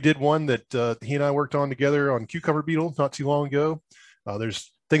redid one that he and I worked on together on cucumber beetle not too long ago.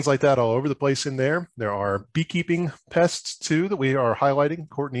 There's things like that all over the place in there. There are beekeeping pests too that we are highlighting.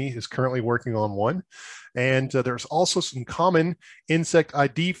 Courtney is currently working on one. And there's also some common insect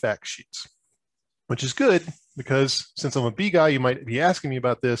ID fact sheets, which is good because since I'm a bee guy, you might be asking me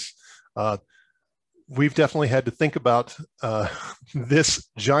about this. We've definitely had to think about this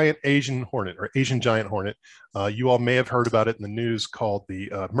giant Asian hornet or Asian giant hornet. You all may have heard about it in the news, called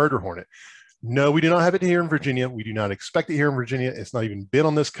the murder hornet. No, we do not have it here in Virginia. We do not expect it here in Virginia. It's not even been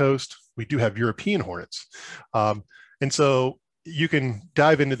on this coast. We do have European hornets. And so you can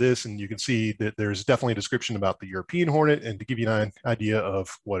dive into this and you can see that there's definitely a description about the European hornet and to give you an idea of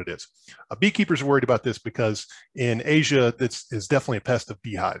what it is. Beekeepers are worried about this because in Asia, this is definitely a pest of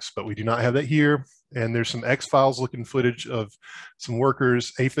beehives, but we do not have that here. And there's some X-Files looking footage of some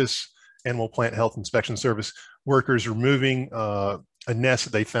workers, APHIS, Animal Plant Health Inspection Service workers removing a nest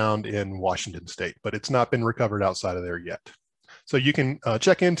that they found in Washington State, but it's not been recovered outside of there yet. So you can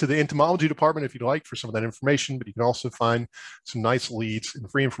check into the entomology department if you'd like for some of that information, but you can also find some nice leads and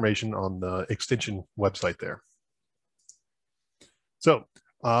free information on the extension website there. So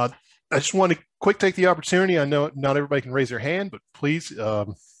I just want to quick take the opportunity. I know not everybody can raise their hand, but please,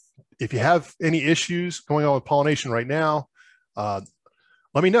 if you have any issues going on with pollination right now,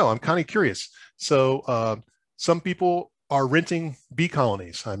 let me know. I'm kind of curious. So some people are renting bee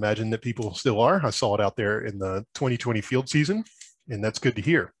colonies. I imagine that people still are. I saw it out there in the 2020 field season, and that's good to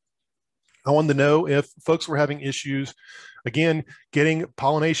hear. I wanted to know if folks were having issues, again, getting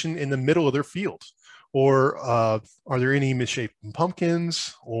pollination in the middle of their field, or are there any misshapen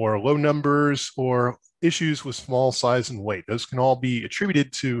pumpkins or low numbers or issues with small size and weight? Those can all be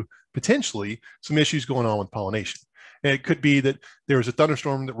attributed to potentially some issues going on with pollination. And it could be that there was a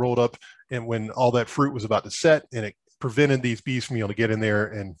thunderstorm that rolled up and when all that fruit was about to set and it prevented these bees from being able to get in there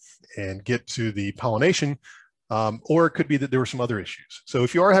and get to the pollination, or it could be that there were some other issues. So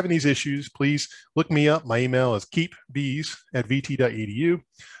if you are having these issues, please look me up. My email is keepbees@vt.edu.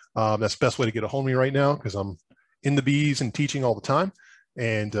 That's the best way to get a hold of me right now because I'm in the bees and teaching all the time.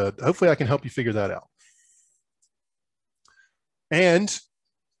 And hopefully I can help you figure that out. And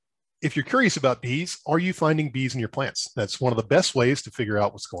if you're curious about bees, are you finding bees in your plants? That's one of the best ways to figure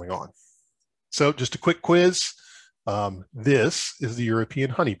out what's going on. So just a quick quiz. This is the European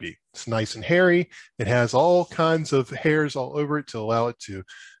honeybee. It's nice and hairy. It has all kinds of hairs all over it to allow it to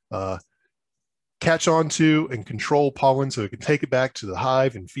catch onto and control pollen, so it can take it back to the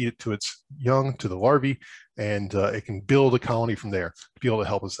hive and feed it to its young, to the larvae, and it can build a colony from there to be able to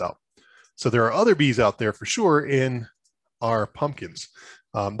help us out. So there are other bees out there for sure in our pumpkins.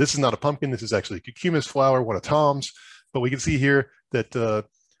 This is not a pumpkin. This is actually a cucumis flower, one of Tom's, but we can see here that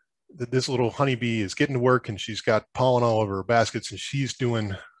that this little honeybee is getting to work, and she's got pollen all over her baskets, and she's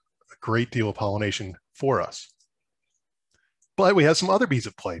doing a great deal of pollination for us. But we have some other bees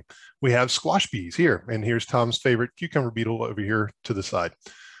at play. We have squash bees here, and here's Tom's favorite cucumber beetle over here to the side.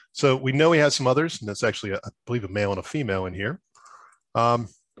 So we know he has some others, and that's actually, I believe, a male and a female in here.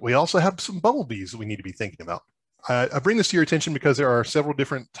 We also have some bumblebees that we need to be thinking about. I bring this to your attention because there are several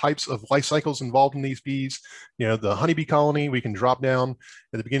different types of life cycles involved in these bees. You know, the honeybee colony, we can drop down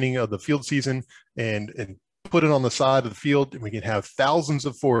at the beginning of the field season and put it on the side of the field, and we can have thousands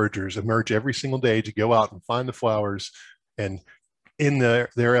of foragers emerge every single day to go out and find the flowers. And in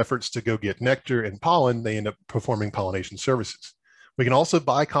their efforts to go get nectar and pollen, they end up performing pollination services. We can also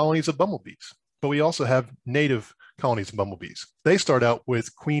buy colonies of bumblebees, but we also have native colonies of bumblebees. They start out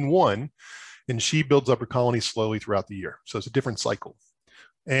with queen one, and she builds up her colony slowly throughout the year. So it's a different cycle.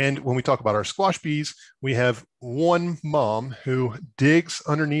 And when we talk about our squash bees, we have one mom who digs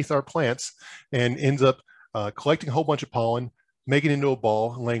underneath our plants and ends up collecting a whole bunch of pollen, making it into a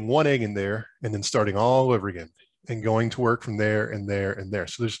ball, laying one egg in there, and then starting all over again and going to work from there and there and there.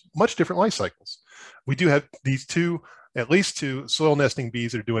 So there's much different life cycles. We do have these at least two soil nesting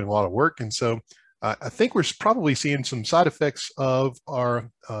bees that are doing a lot of work. And so I think we're probably seeing some side effects of our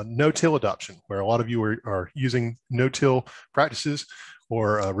no-till adoption, where a lot of you are using no-till practices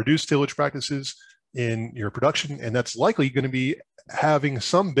or reduced tillage practices in your production. And that's likely going to be having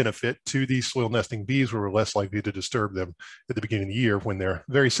some benefit to these soil nesting bees, where we're less likely to disturb them at the beginning of the year when they're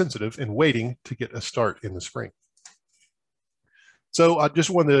very sensitive and waiting to get a start in the spring. So I just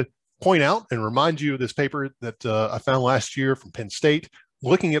wanted to point out and remind you of this paper that I found last year from Penn State,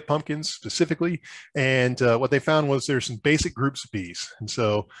 looking at pumpkins specifically. And what they found was there's some basic groups of bees. And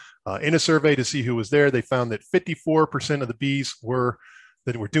so in a survey to see who was there, they found that 54% of the bees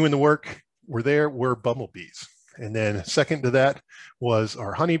that were doing the work were bumblebees. And then second to that was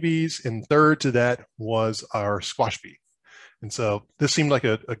our honeybees, and third to that was our squash bee. And so this seemed like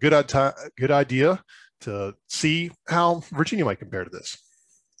a good idea to see how Virginia might compare to this.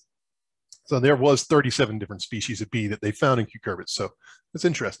 So there was 37 different species of bee that they found in cucurbits. So it's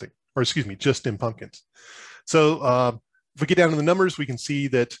interesting, or excuse me, just in pumpkins. So if we get down to the numbers, we can see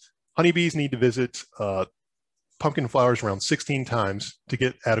that honeybees need to visit pumpkin flowers around 16 times to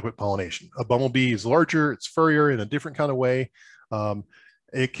get adequate pollination. A bumblebee is larger, it's furrier in a different kind of way.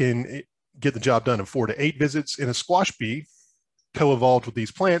 It can get the job done in 4 to 8 visits. And a squash bee, co-evolved with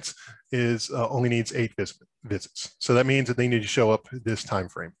these plants, only needs 8 visits. So that means that they need to show up this time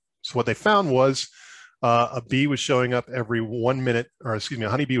frame. So what they found was a bee was showing up every 1 minute, or excuse me, a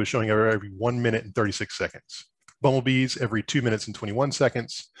honeybee was showing up every 1 minute and 36 seconds. Bumblebees every 2 minutes and 21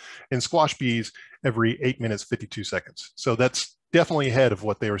 seconds, and squash bees every 8 minutes, 52 seconds. So that's definitely ahead of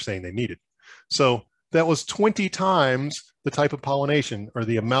what they were saying they needed. So that was 20 times the type of pollination, or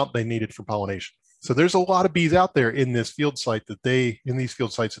the amount they needed for pollination. So there's a lot of bees out there in this field site in these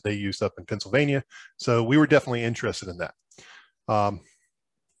field sites that they used up in Pennsylvania. So we were definitely interested in that.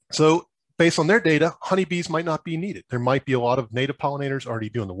 So based on their data, honeybees might not be needed. There might be a lot of native pollinators already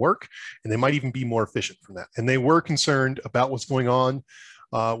doing the work, and they might even be more efficient from that. And they were concerned about what's going on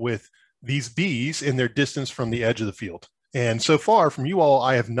with these bees in their distance from the edge of the field. And so far from you all,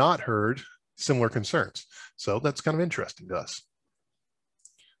 I have not heard similar concerns. So that's kind of interesting to us.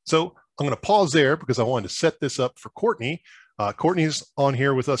 So I'm going to pause there because I wanted to set this up for Courtney. Courtney's on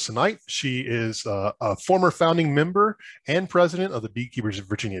here with us tonight. She is a former founding member and president of the Beekeepers of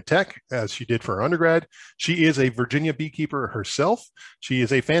Virginia Tech, as she did for her undergrad. She is a Virginia beekeeper herself. She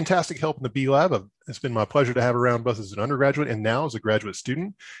is a fantastic help in the Bee Lab. It's been my pleasure to have her around both as an undergraduate and now as a graduate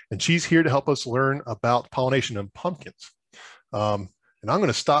student. And she's here to help us learn about pollination and pumpkins. And I'm going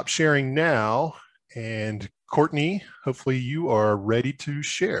to stop sharing now. And Courtney, hopefully you are ready to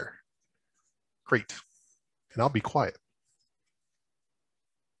share. Great. And I'll be quiet.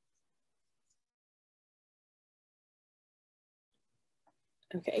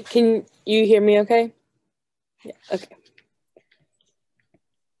 Okay, can you hear me okay? Yeah, okay.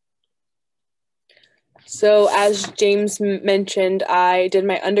 So as James mentioned, I did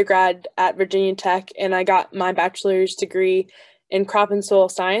my undergrad at Virginia Tech and I got my bachelor's degree in crop and soil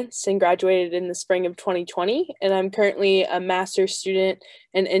science and graduated in the spring of 2020. And I'm currently a master's student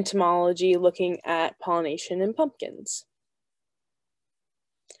in entomology looking at pollination in pumpkins.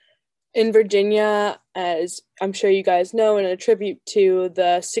 In Virginia, as I'm sure you guys know, in a tribute to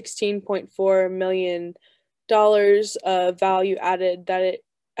the $16.4 million of value added that it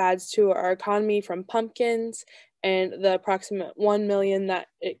adds to our economy from pumpkins and the approximate 1 million that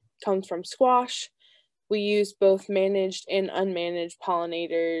it comes from squash, we use both managed and unmanaged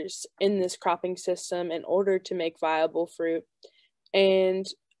pollinators in this cropping system in order to make viable fruit. And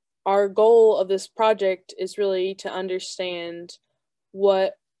our goal of this project is really to understand who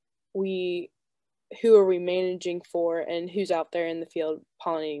are we managing for and who's out there in the field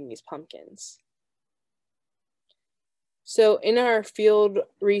pollinating these pumpkins. So in our field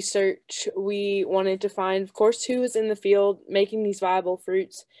research, we wanted to find, of course, who is in the field making these viable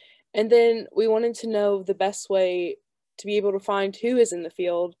fruits. And then we wanted to know the best way to be able to find who is in the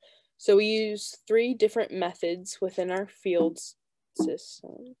field. So we use 3 different methods within our field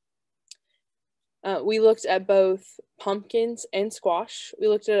system. We looked at both pumpkins and squash. We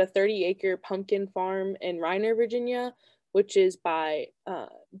looked at a 30-acre pumpkin farm in Reiner, Virginia, which is by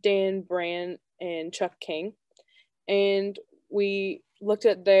Dan Brand and Chuck King. And we looked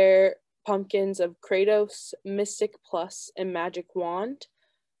at their pumpkins of Kratos, Mystic Plus, and Magic Wand.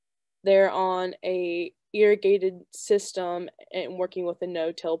 They're on a irrigated system and working with a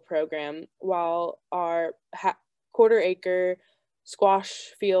no-till program, while our quarter-acre squash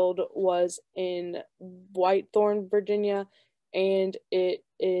field was in Whitethorn, Virginia, and it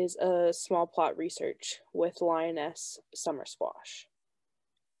is a small plot research with Lioness summer squash.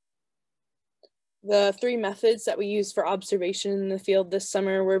 The 3 methods that we used for observation in the field this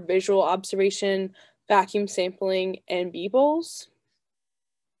summer were visual observation, vacuum sampling, and bee bowls.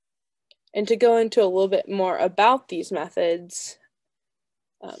 And to go into a little bit more about these methods,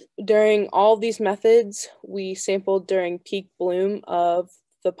 during all these methods, we sampled during peak bloom of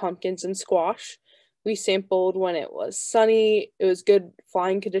the pumpkins and squash. We sampled when it was sunny, it was good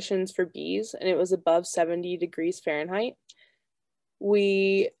flying conditions for bees, and it was above 70 degrees Fahrenheit.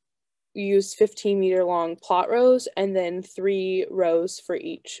 We used 15-meter long plot rows and then 3 rows for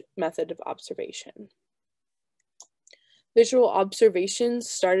each method of observation. Visual observations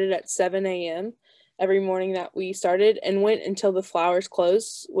started at 7 a.m. every morning that we started and went until the flowers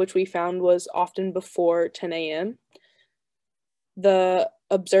closed, which we found was often before 10 a.m. The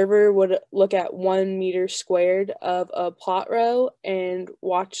observer would look at 1 meter squared of a plot row and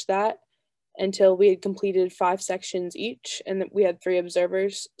watch that until we had completed 5 sections each, and we had 3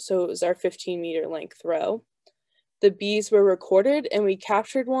 observers, so it was our 15-meter length row. The bees were recorded, and we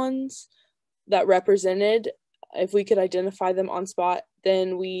captured ones that represented. If we could identify them on spot,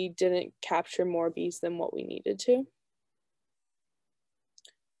 then we didn't capture more bees than what we needed to.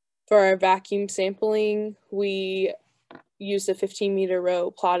 For our vacuum sampling, we used a 15-meter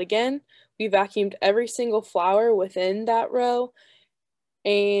row plot again. We vacuumed every single flower within that row,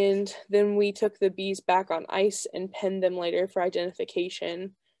 and then we took the bees back on ice and penned them later for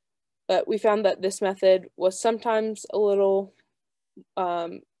identification. But we found that this method was sometimes a little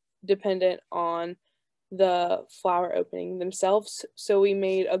dependent on the flower opening themselves, so we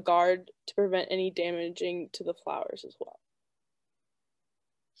made a guard to prevent any damaging to the flowers as well.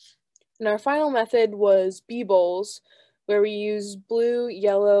 And our final method was bee bowls, where we used blue,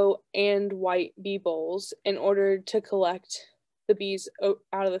 yellow, and white bee bowls in order to collect the bees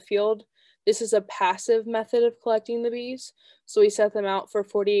out of the field. This is a passive method of collecting the bees, so we set them out for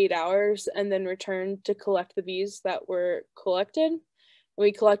 48 hours and then returned to collect the bees that were collected.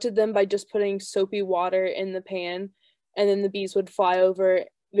 We collected them by just putting soapy water in the pan, and then the bees would fly over,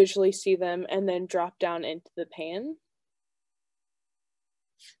 visually see them, and then drop down into the pan.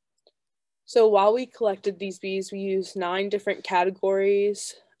 So while we collected these bees, we used 9 different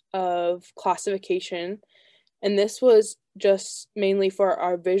categories of classification, and this was just mainly for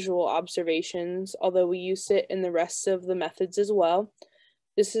our visual observations, although we used it in the rest of the methods as well.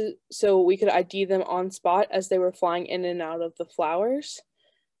 This is so we could ID them on spot as they were flying in and out of the flowers.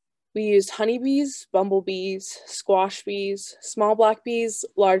 We used honeybees, bumblebees, squash bees, small black bees,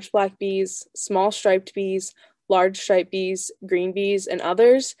 large black bees, small striped bees, large striped bees, green bees, and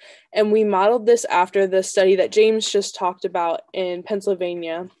others. And we modeled this after the study that James just talked about in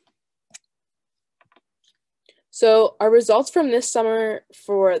Pennsylvania. So our results from this summer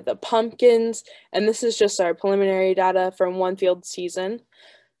for the pumpkins, and this is just our preliminary data from one field season.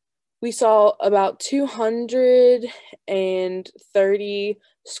 We saw about 230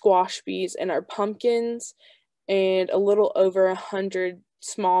 squash bees in our pumpkins and a little over 100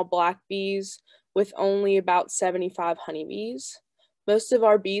 small black bees with only about 75 honeybees. Most of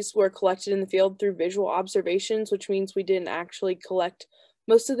our bees were collected in the field through visual observations, which means we didn't actually collect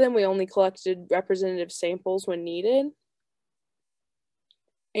most of them. We only collected representative samples when needed.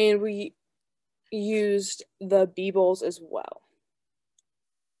 And we used the bee bowls as well.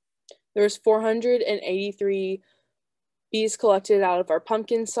 There was 483 bees collected out of our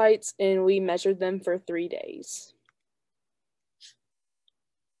pumpkin sites, and we measured them for 3 days.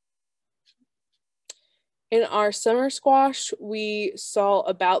 In our summer squash, we saw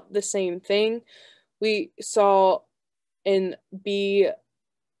about the same thing. We saw in bee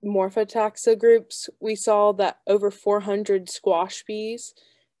morphotaxa groups, we saw that over 400 squash bees.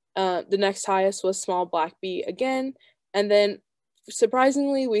 The next highest was small black bee again, and then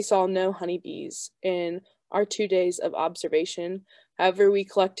surprisingly, we saw no honeybees in our 2 days of observation. However, we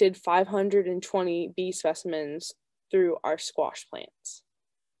collected 520 bee specimens through our squash plants.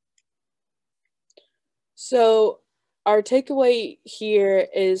 So our takeaway here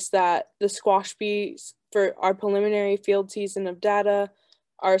is that the squash bees, for our preliminary field season of data,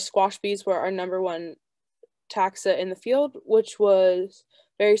 our squash bees were our #1 taxa in the field, which was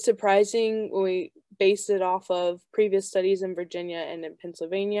very surprising when we based it off of previous studies in Virginia and in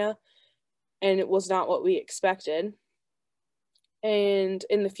Pennsylvania, and it was not what we expected. And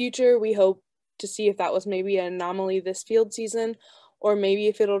in the future, we hope to see if that was maybe an anomaly this field season, or maybe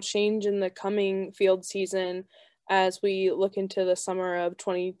if it'll change in the coming field season as we look into the summer of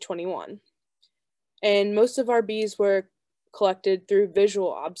 2021. And most of our bees were collected through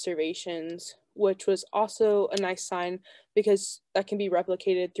visual observations, which was also a nice sign because that can be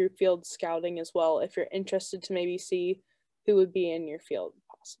replicated through field scouting as well if you're interested to maybe see who would be in your field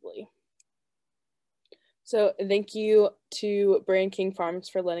possibly. So thank you to Brand King Farms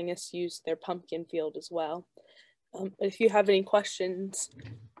for letting us use their pumpkin field as well. If you have any questions,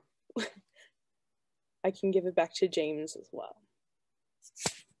 I can give it back to James as well.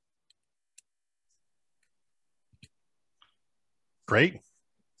 Great.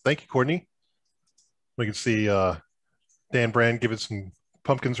 Thank you, Courtney. We can see Dan Brand giving some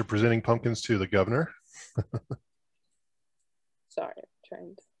pumpkins or presenting pumpkins to the governor. Sorry, I'm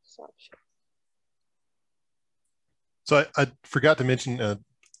trying to stop sharing. So I forgot to mention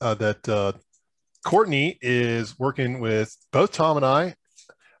that Courtney is working with both Tom and I,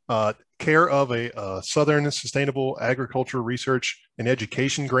 care of a Southern Sustainable Agriculture Research and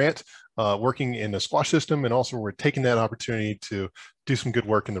Education grant, working in the squash system, and also we're taking that opportunity to do some good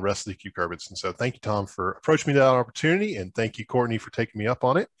work in the rest of the cucurbits. And so thank you, Tom, for approaching me that opportunity, and thank you, Courtney, for taking me up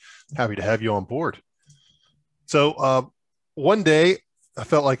on it. Happy to have you on board. So one day, I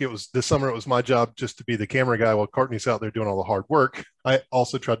felt like this summer, it was my job just to be the camera guy while Courtney's out there doing all the hard work. I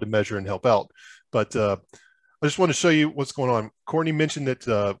also tried to measure and help out, but I just want to show you what's going on. Courtney mentioned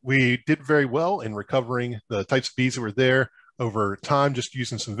that we did very well in recovering the types of bees that were there over time, just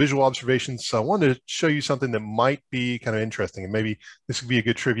using some visual observations. So I wanted to show you something that might be kind of interesting, and maybe this could be a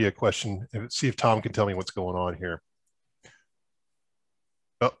good trivia question. See if Tom can tell me what's going on here.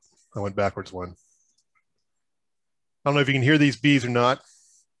 Oh, I went backwards one. I don't know if you can hear these bees or not.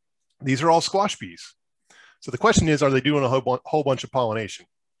 These are all squash bees. So the question is, are they doing a whole bunch of pollination?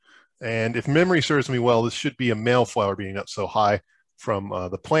 And if memory serves me well, this should be a male flower being up so high from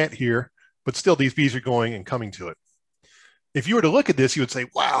the plant here, but still these bees are going and coming to it. If you were to look at this, you would say,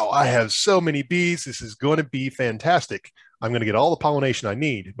 wow, I have so many bees. This is going to be fantastic. I'm going to get all the pollination I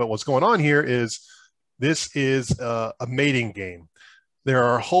need. But what's going on here is this is a mating game. There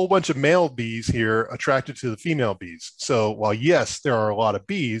are a whole bunch of male bees here attracted to the female bees. So while yes, there are a lot of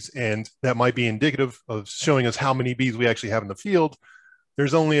bees, and that might be indicative of showing us how many bees we actually have in the field,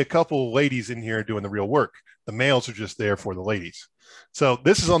 there's only a couple ladies in here doing the real work. The males are just there for the ladies. So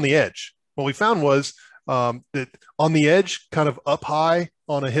this is on the edge. What we found was that on the edge, kind of up high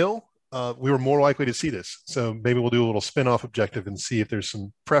on a hill, we were more likely to see this. So maybe we'll do a little spin-off objective and see if there's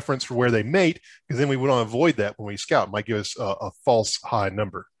some preference for where they mate, because then we want to avoid that when we scout. It might give us a false high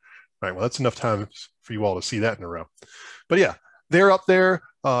number. All right, well, that's enough time for you all to see that in a row. But yeah, they're up there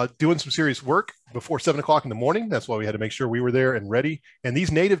doing some serious work before 7 o'clock in the morning. That's why we had to make sure we were there and ready. And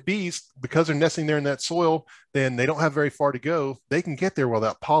these native bees, because they're nesting there in that soil, then they don't have very far to go. They can get there while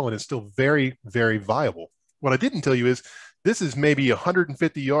that pollen is still very, very viable. What I didn't tell you is this is maybe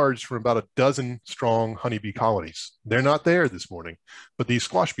 150 yards from about a dozen strong honeybee colonies. They're not there this morning, but these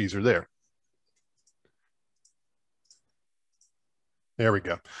squash bees are there. There we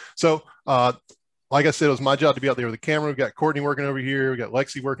go. So like I said, it was my job to be out there with the camera. We've got Courtney working over here. We got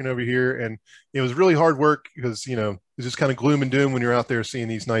Lexi working over here. And it was really hard work because, you know, it's just kind of gloom and doom when you're out there seeing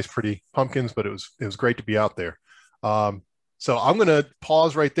these nice, pretty pumpkins, but it was great to be out there. So I'm going to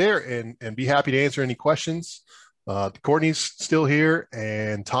pause right there and be happy to answer any questions. Courtney's still here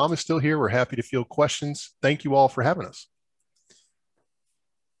and Tom is still here. We're happy to field questions. Thank you all for having us.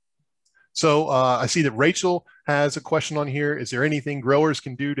 So I see that Rachel has a question on here. Is there anything growers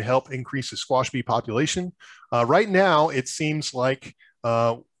can do to help increase the squash bee population? Right now, it seems like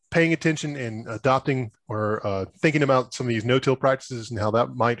paying attention and adopting or thinking about some of these no-till practices and how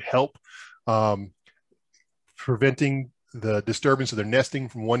that might help preventing the disturbance of their nesting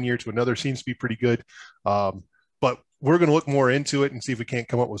from one year to another seems to be pretty good. But we're going to look more into it and see if we can't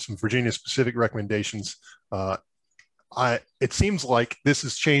come up with some Virginia-specific recommendations. It seems like this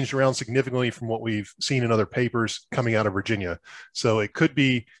has changed around significantly from what we've seen in other papers coming out of Virginia. So it could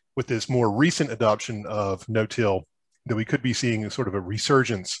be with this more recent adoption of no-till that we could be seeing sort of a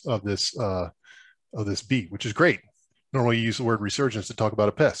resurgence of this bee, which is great. Normally you use the word resurgence to talk about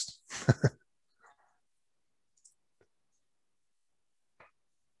a pest.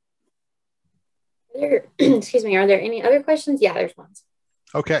 Excuse me, are there any other questions? Yeah, there's ones.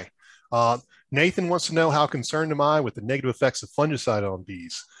 Okay. Nathan wants to know, how concerned am I with the negative effects of fungicide on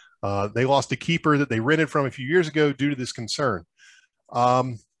bees? They lost a keeper that they rented from a few years ago due to this concern.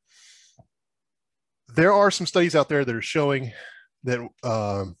 There are some studies out there that are showing that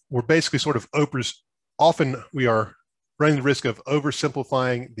we're basically sort of often we are running the risk of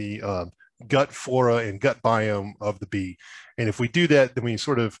oversimplifying the gut flora and gut biome of the bee. And if we do that, then we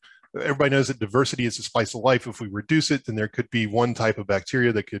sort of, everybody knows that diversity is the spice of life. If we reduce it, then there could be one type of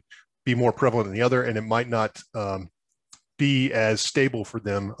bacteria that could be more prevalent than the other, and it might not be as stable for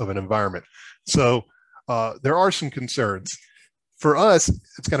them of an environment. So there are some concerns. For us,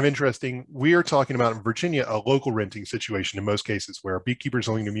 it's kind of interesting. We are talking about in Virginia, a local renting situation in most cases where a beekeeper is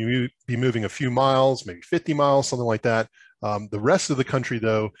only going to be moving a few miles, maybe 50 miles, something like that. The rest of the country,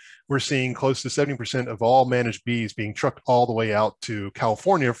 though, we're seeing close to 70% of all managed bees being trucked all the way out to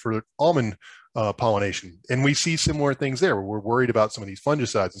California for almond pollination. And we see similar things there where we're worried about some of these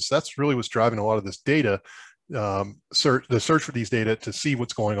fungicides. And so that's really what's driving a lot of this data, the search for these data to see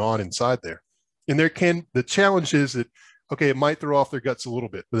what's going on inside there. And the challenge is that, okay, it might throw off their guts a little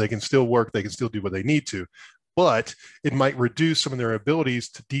bit, but they can still work, they can still do what they need to. But it might reduce some of their abilities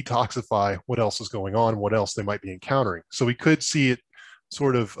to detoxify what else is going on, what else they might be encountering. So we could see it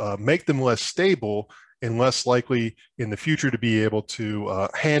sort of make them less stable and less likely in the future to be able to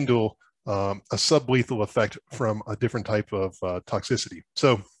handle a sublethal effect from a different type of toxicity.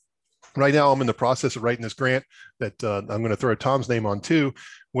 So right now I'm in the process of writing this grant that I'm going to throw Tom's name on too,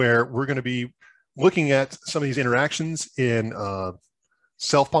 where we're going to be looking at some of these interactions in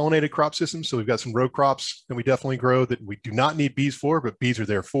self-pollinated crop systems. So we've got some row crops that we definitely grow that we do not need bees for, but bees are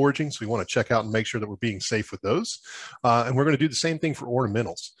there foraging. So we want to check out and make sure that we're being safe with those. And we're going to do the same thing for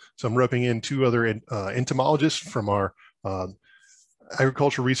ornamentals. So I'm roping in two other entomologists from our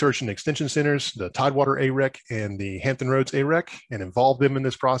agriculture research and extension centers, the Tidewater AREC and the Hampton Roads AREC, and involve them in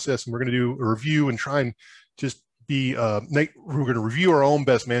this process. And we're going to do a review and try and just we're going to review our own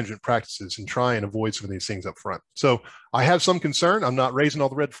best management practices and try and avoid some of these things up front. So I have some concern. I'm not raising all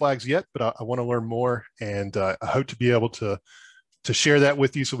the red flags yet, but I want to learn more, and I hope to be able to share that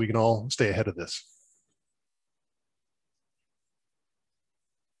with you so we can all stay ahead of this.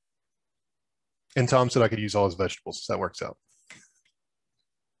 And Tom said I could use all his vegetables, so that works out.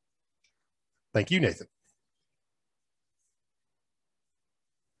 Thank you, Nathan.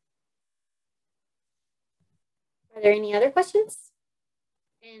 Are there any other questions?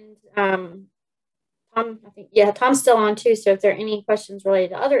 And Tom, I think, yeah, Tom's still on too. So if there are any questions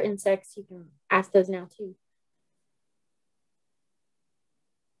related to other insects, you can ask those now too.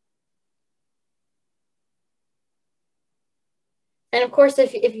 And of course,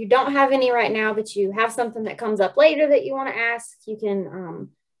 if you don't have any right now, but you have something that comes up later that you want to ask, you can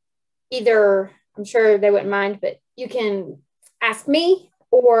either, I'm sure they wouldn't mind, but you can ask me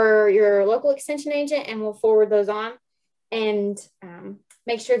or your local extension agent, and we'll forward those on and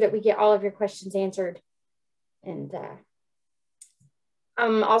make sure that we get all of your questions answered. And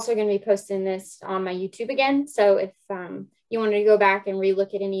I'm also going to be posting this on my YouTube again. So if you wanted to go back and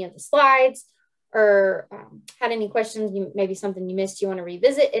relook at any of the slides or had any questions, maybe something you missed, you want to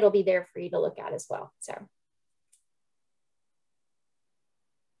revisit, it'll be there for you to look at as well. So,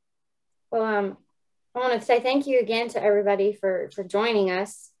 well, I want to say thank you again to everybody for joining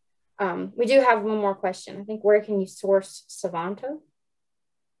us. We do have one more question. I think, where can you source Savanto?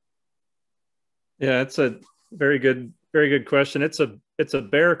 Yeah, it's a very good question. It's a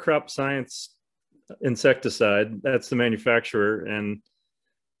Bayer Crop Science insecticide. That's the manufacturer. And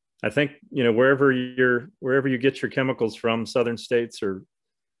I think, wherever you get your chemicals from, southern states or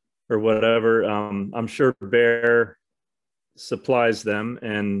whatever, I'm sure Bayer supplies them,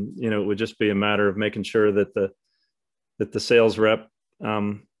 and it would just be a matter of making sure that the sales rep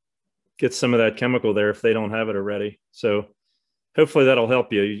gets some of that chemical there if they don't have it already. So hopefully that'll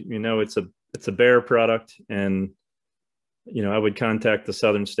help you. It's a Bayer product, and I would contact the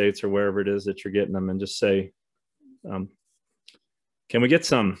southern states or wherever it is that you're getting them and just say, can we get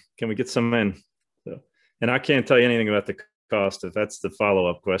some in? So, and I can't tell you anything about the cost if that's the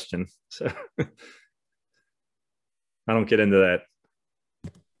follow-up question. So I don't get into that.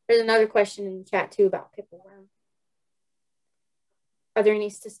 There's another question in the chat too about pickleworm. Are there any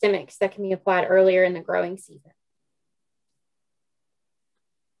systemics that can be applied earlier in the growing season?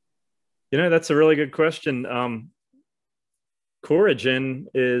 That's a really good question. Coragen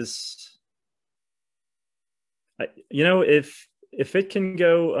is, if it can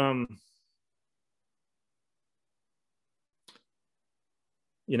go,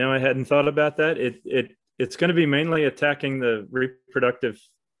 I hadn't thought about that. It's going to be mainly attacking the reproductive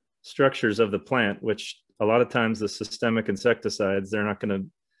structures of the plant, which a lot of times the systemic insecticides, they're not going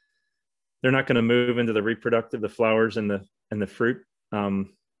to move into the flowers and the fruit. And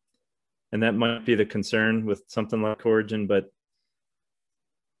that might be the concern with something like Coragen, but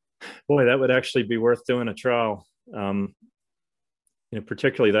boy, that would actually be worth doing a trial.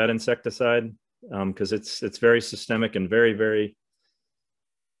 Particularly that insecticide, because it's very systemic and very, very,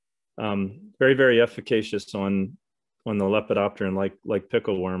 very, very efficacious on the Lepidopteran, like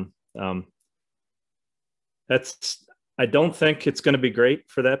pickleworm. I don't think it's going to be great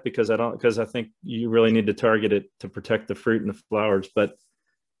for that because I think you really need to target it to protect the fruit and the flowers. But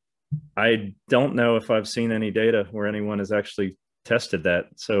I don't know if I've seen any data where anyone has actually tested that.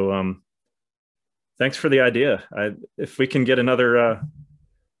 So thanks for the idea. If we can get another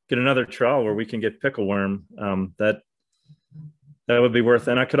trial where we can get pickleworm, that would be worth.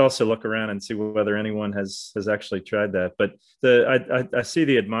 And I could also look around and see whether anyone has actually tried that. But I see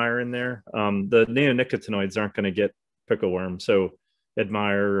the Admire in there. The neonicotinoids aren't going to get pickleworm, so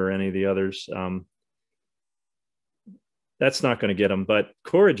Admire or any of the others, that's not going to get them. But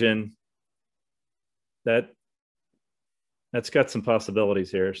Coragen, that's got some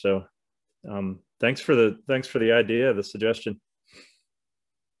possibilities here. So thanks for the idea, the suggestion.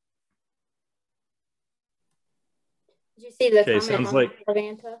 Did you see the Okay, comment sounds on like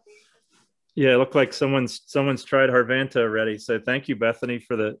Harvanta? Yeah, it looked like someone's tried Harvanta already. So thank you, Bethany,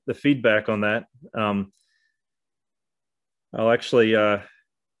 for the feedback on that. I'll actually I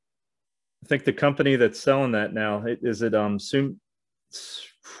think the company that's selling that now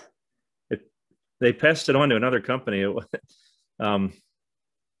they passed it on to another company.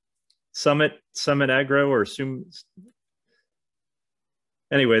 Summit Agro or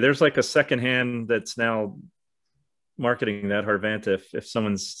anyway, there's like a secondhand that's now marketing that Harvanta if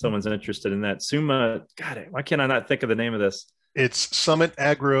someone's interested in that. Summa, God, why can't I not think of the name of this? It's Summit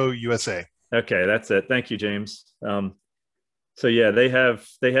Agro USA. Okay, that's it. Thank you, James. So yeah, they have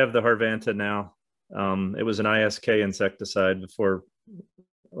the Harvanta now. It was an ISK insecticide before,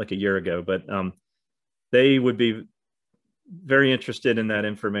 like a year ago, but they would be very interested in that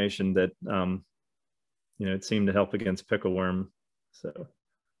information that it seemed to help against pickleworm. So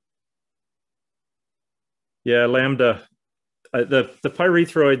yeah, Lambda, the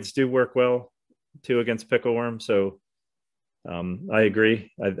pyrethroids do work well too against pickleworm. So I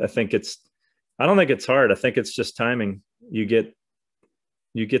agree. I don't think it's hard. I think it's just timing. You get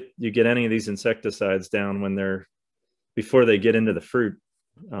any of these insecticides down before they get into the fruit.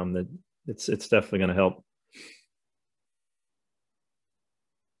 It's definitely going to help.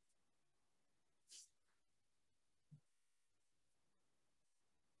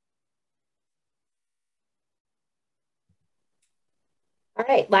 All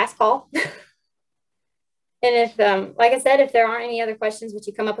right, last call. And if, like I said, if there aren't any other questions, but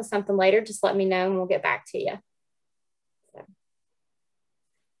you come up with something later, just let me know and we'll get back to you. So,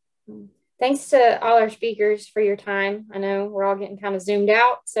 thanks to all our speakers for your time. I know we're all getting kind of zoomed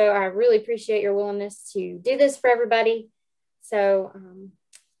out, so I really appreciate your willingness to do this for everybody. So,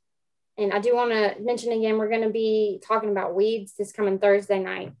 and I do want to mention again, we're going to be talking about weeds this coming Thursday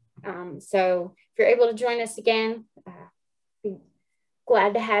night. So if you're able to join us again, be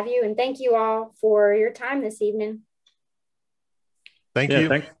glad to have you. And thank you all for your time this evening. Thank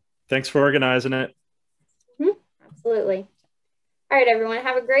you. Thanks for organizing it. Absolutely. All right, everyone.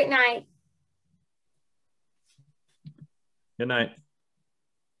 Have a great night. Good night.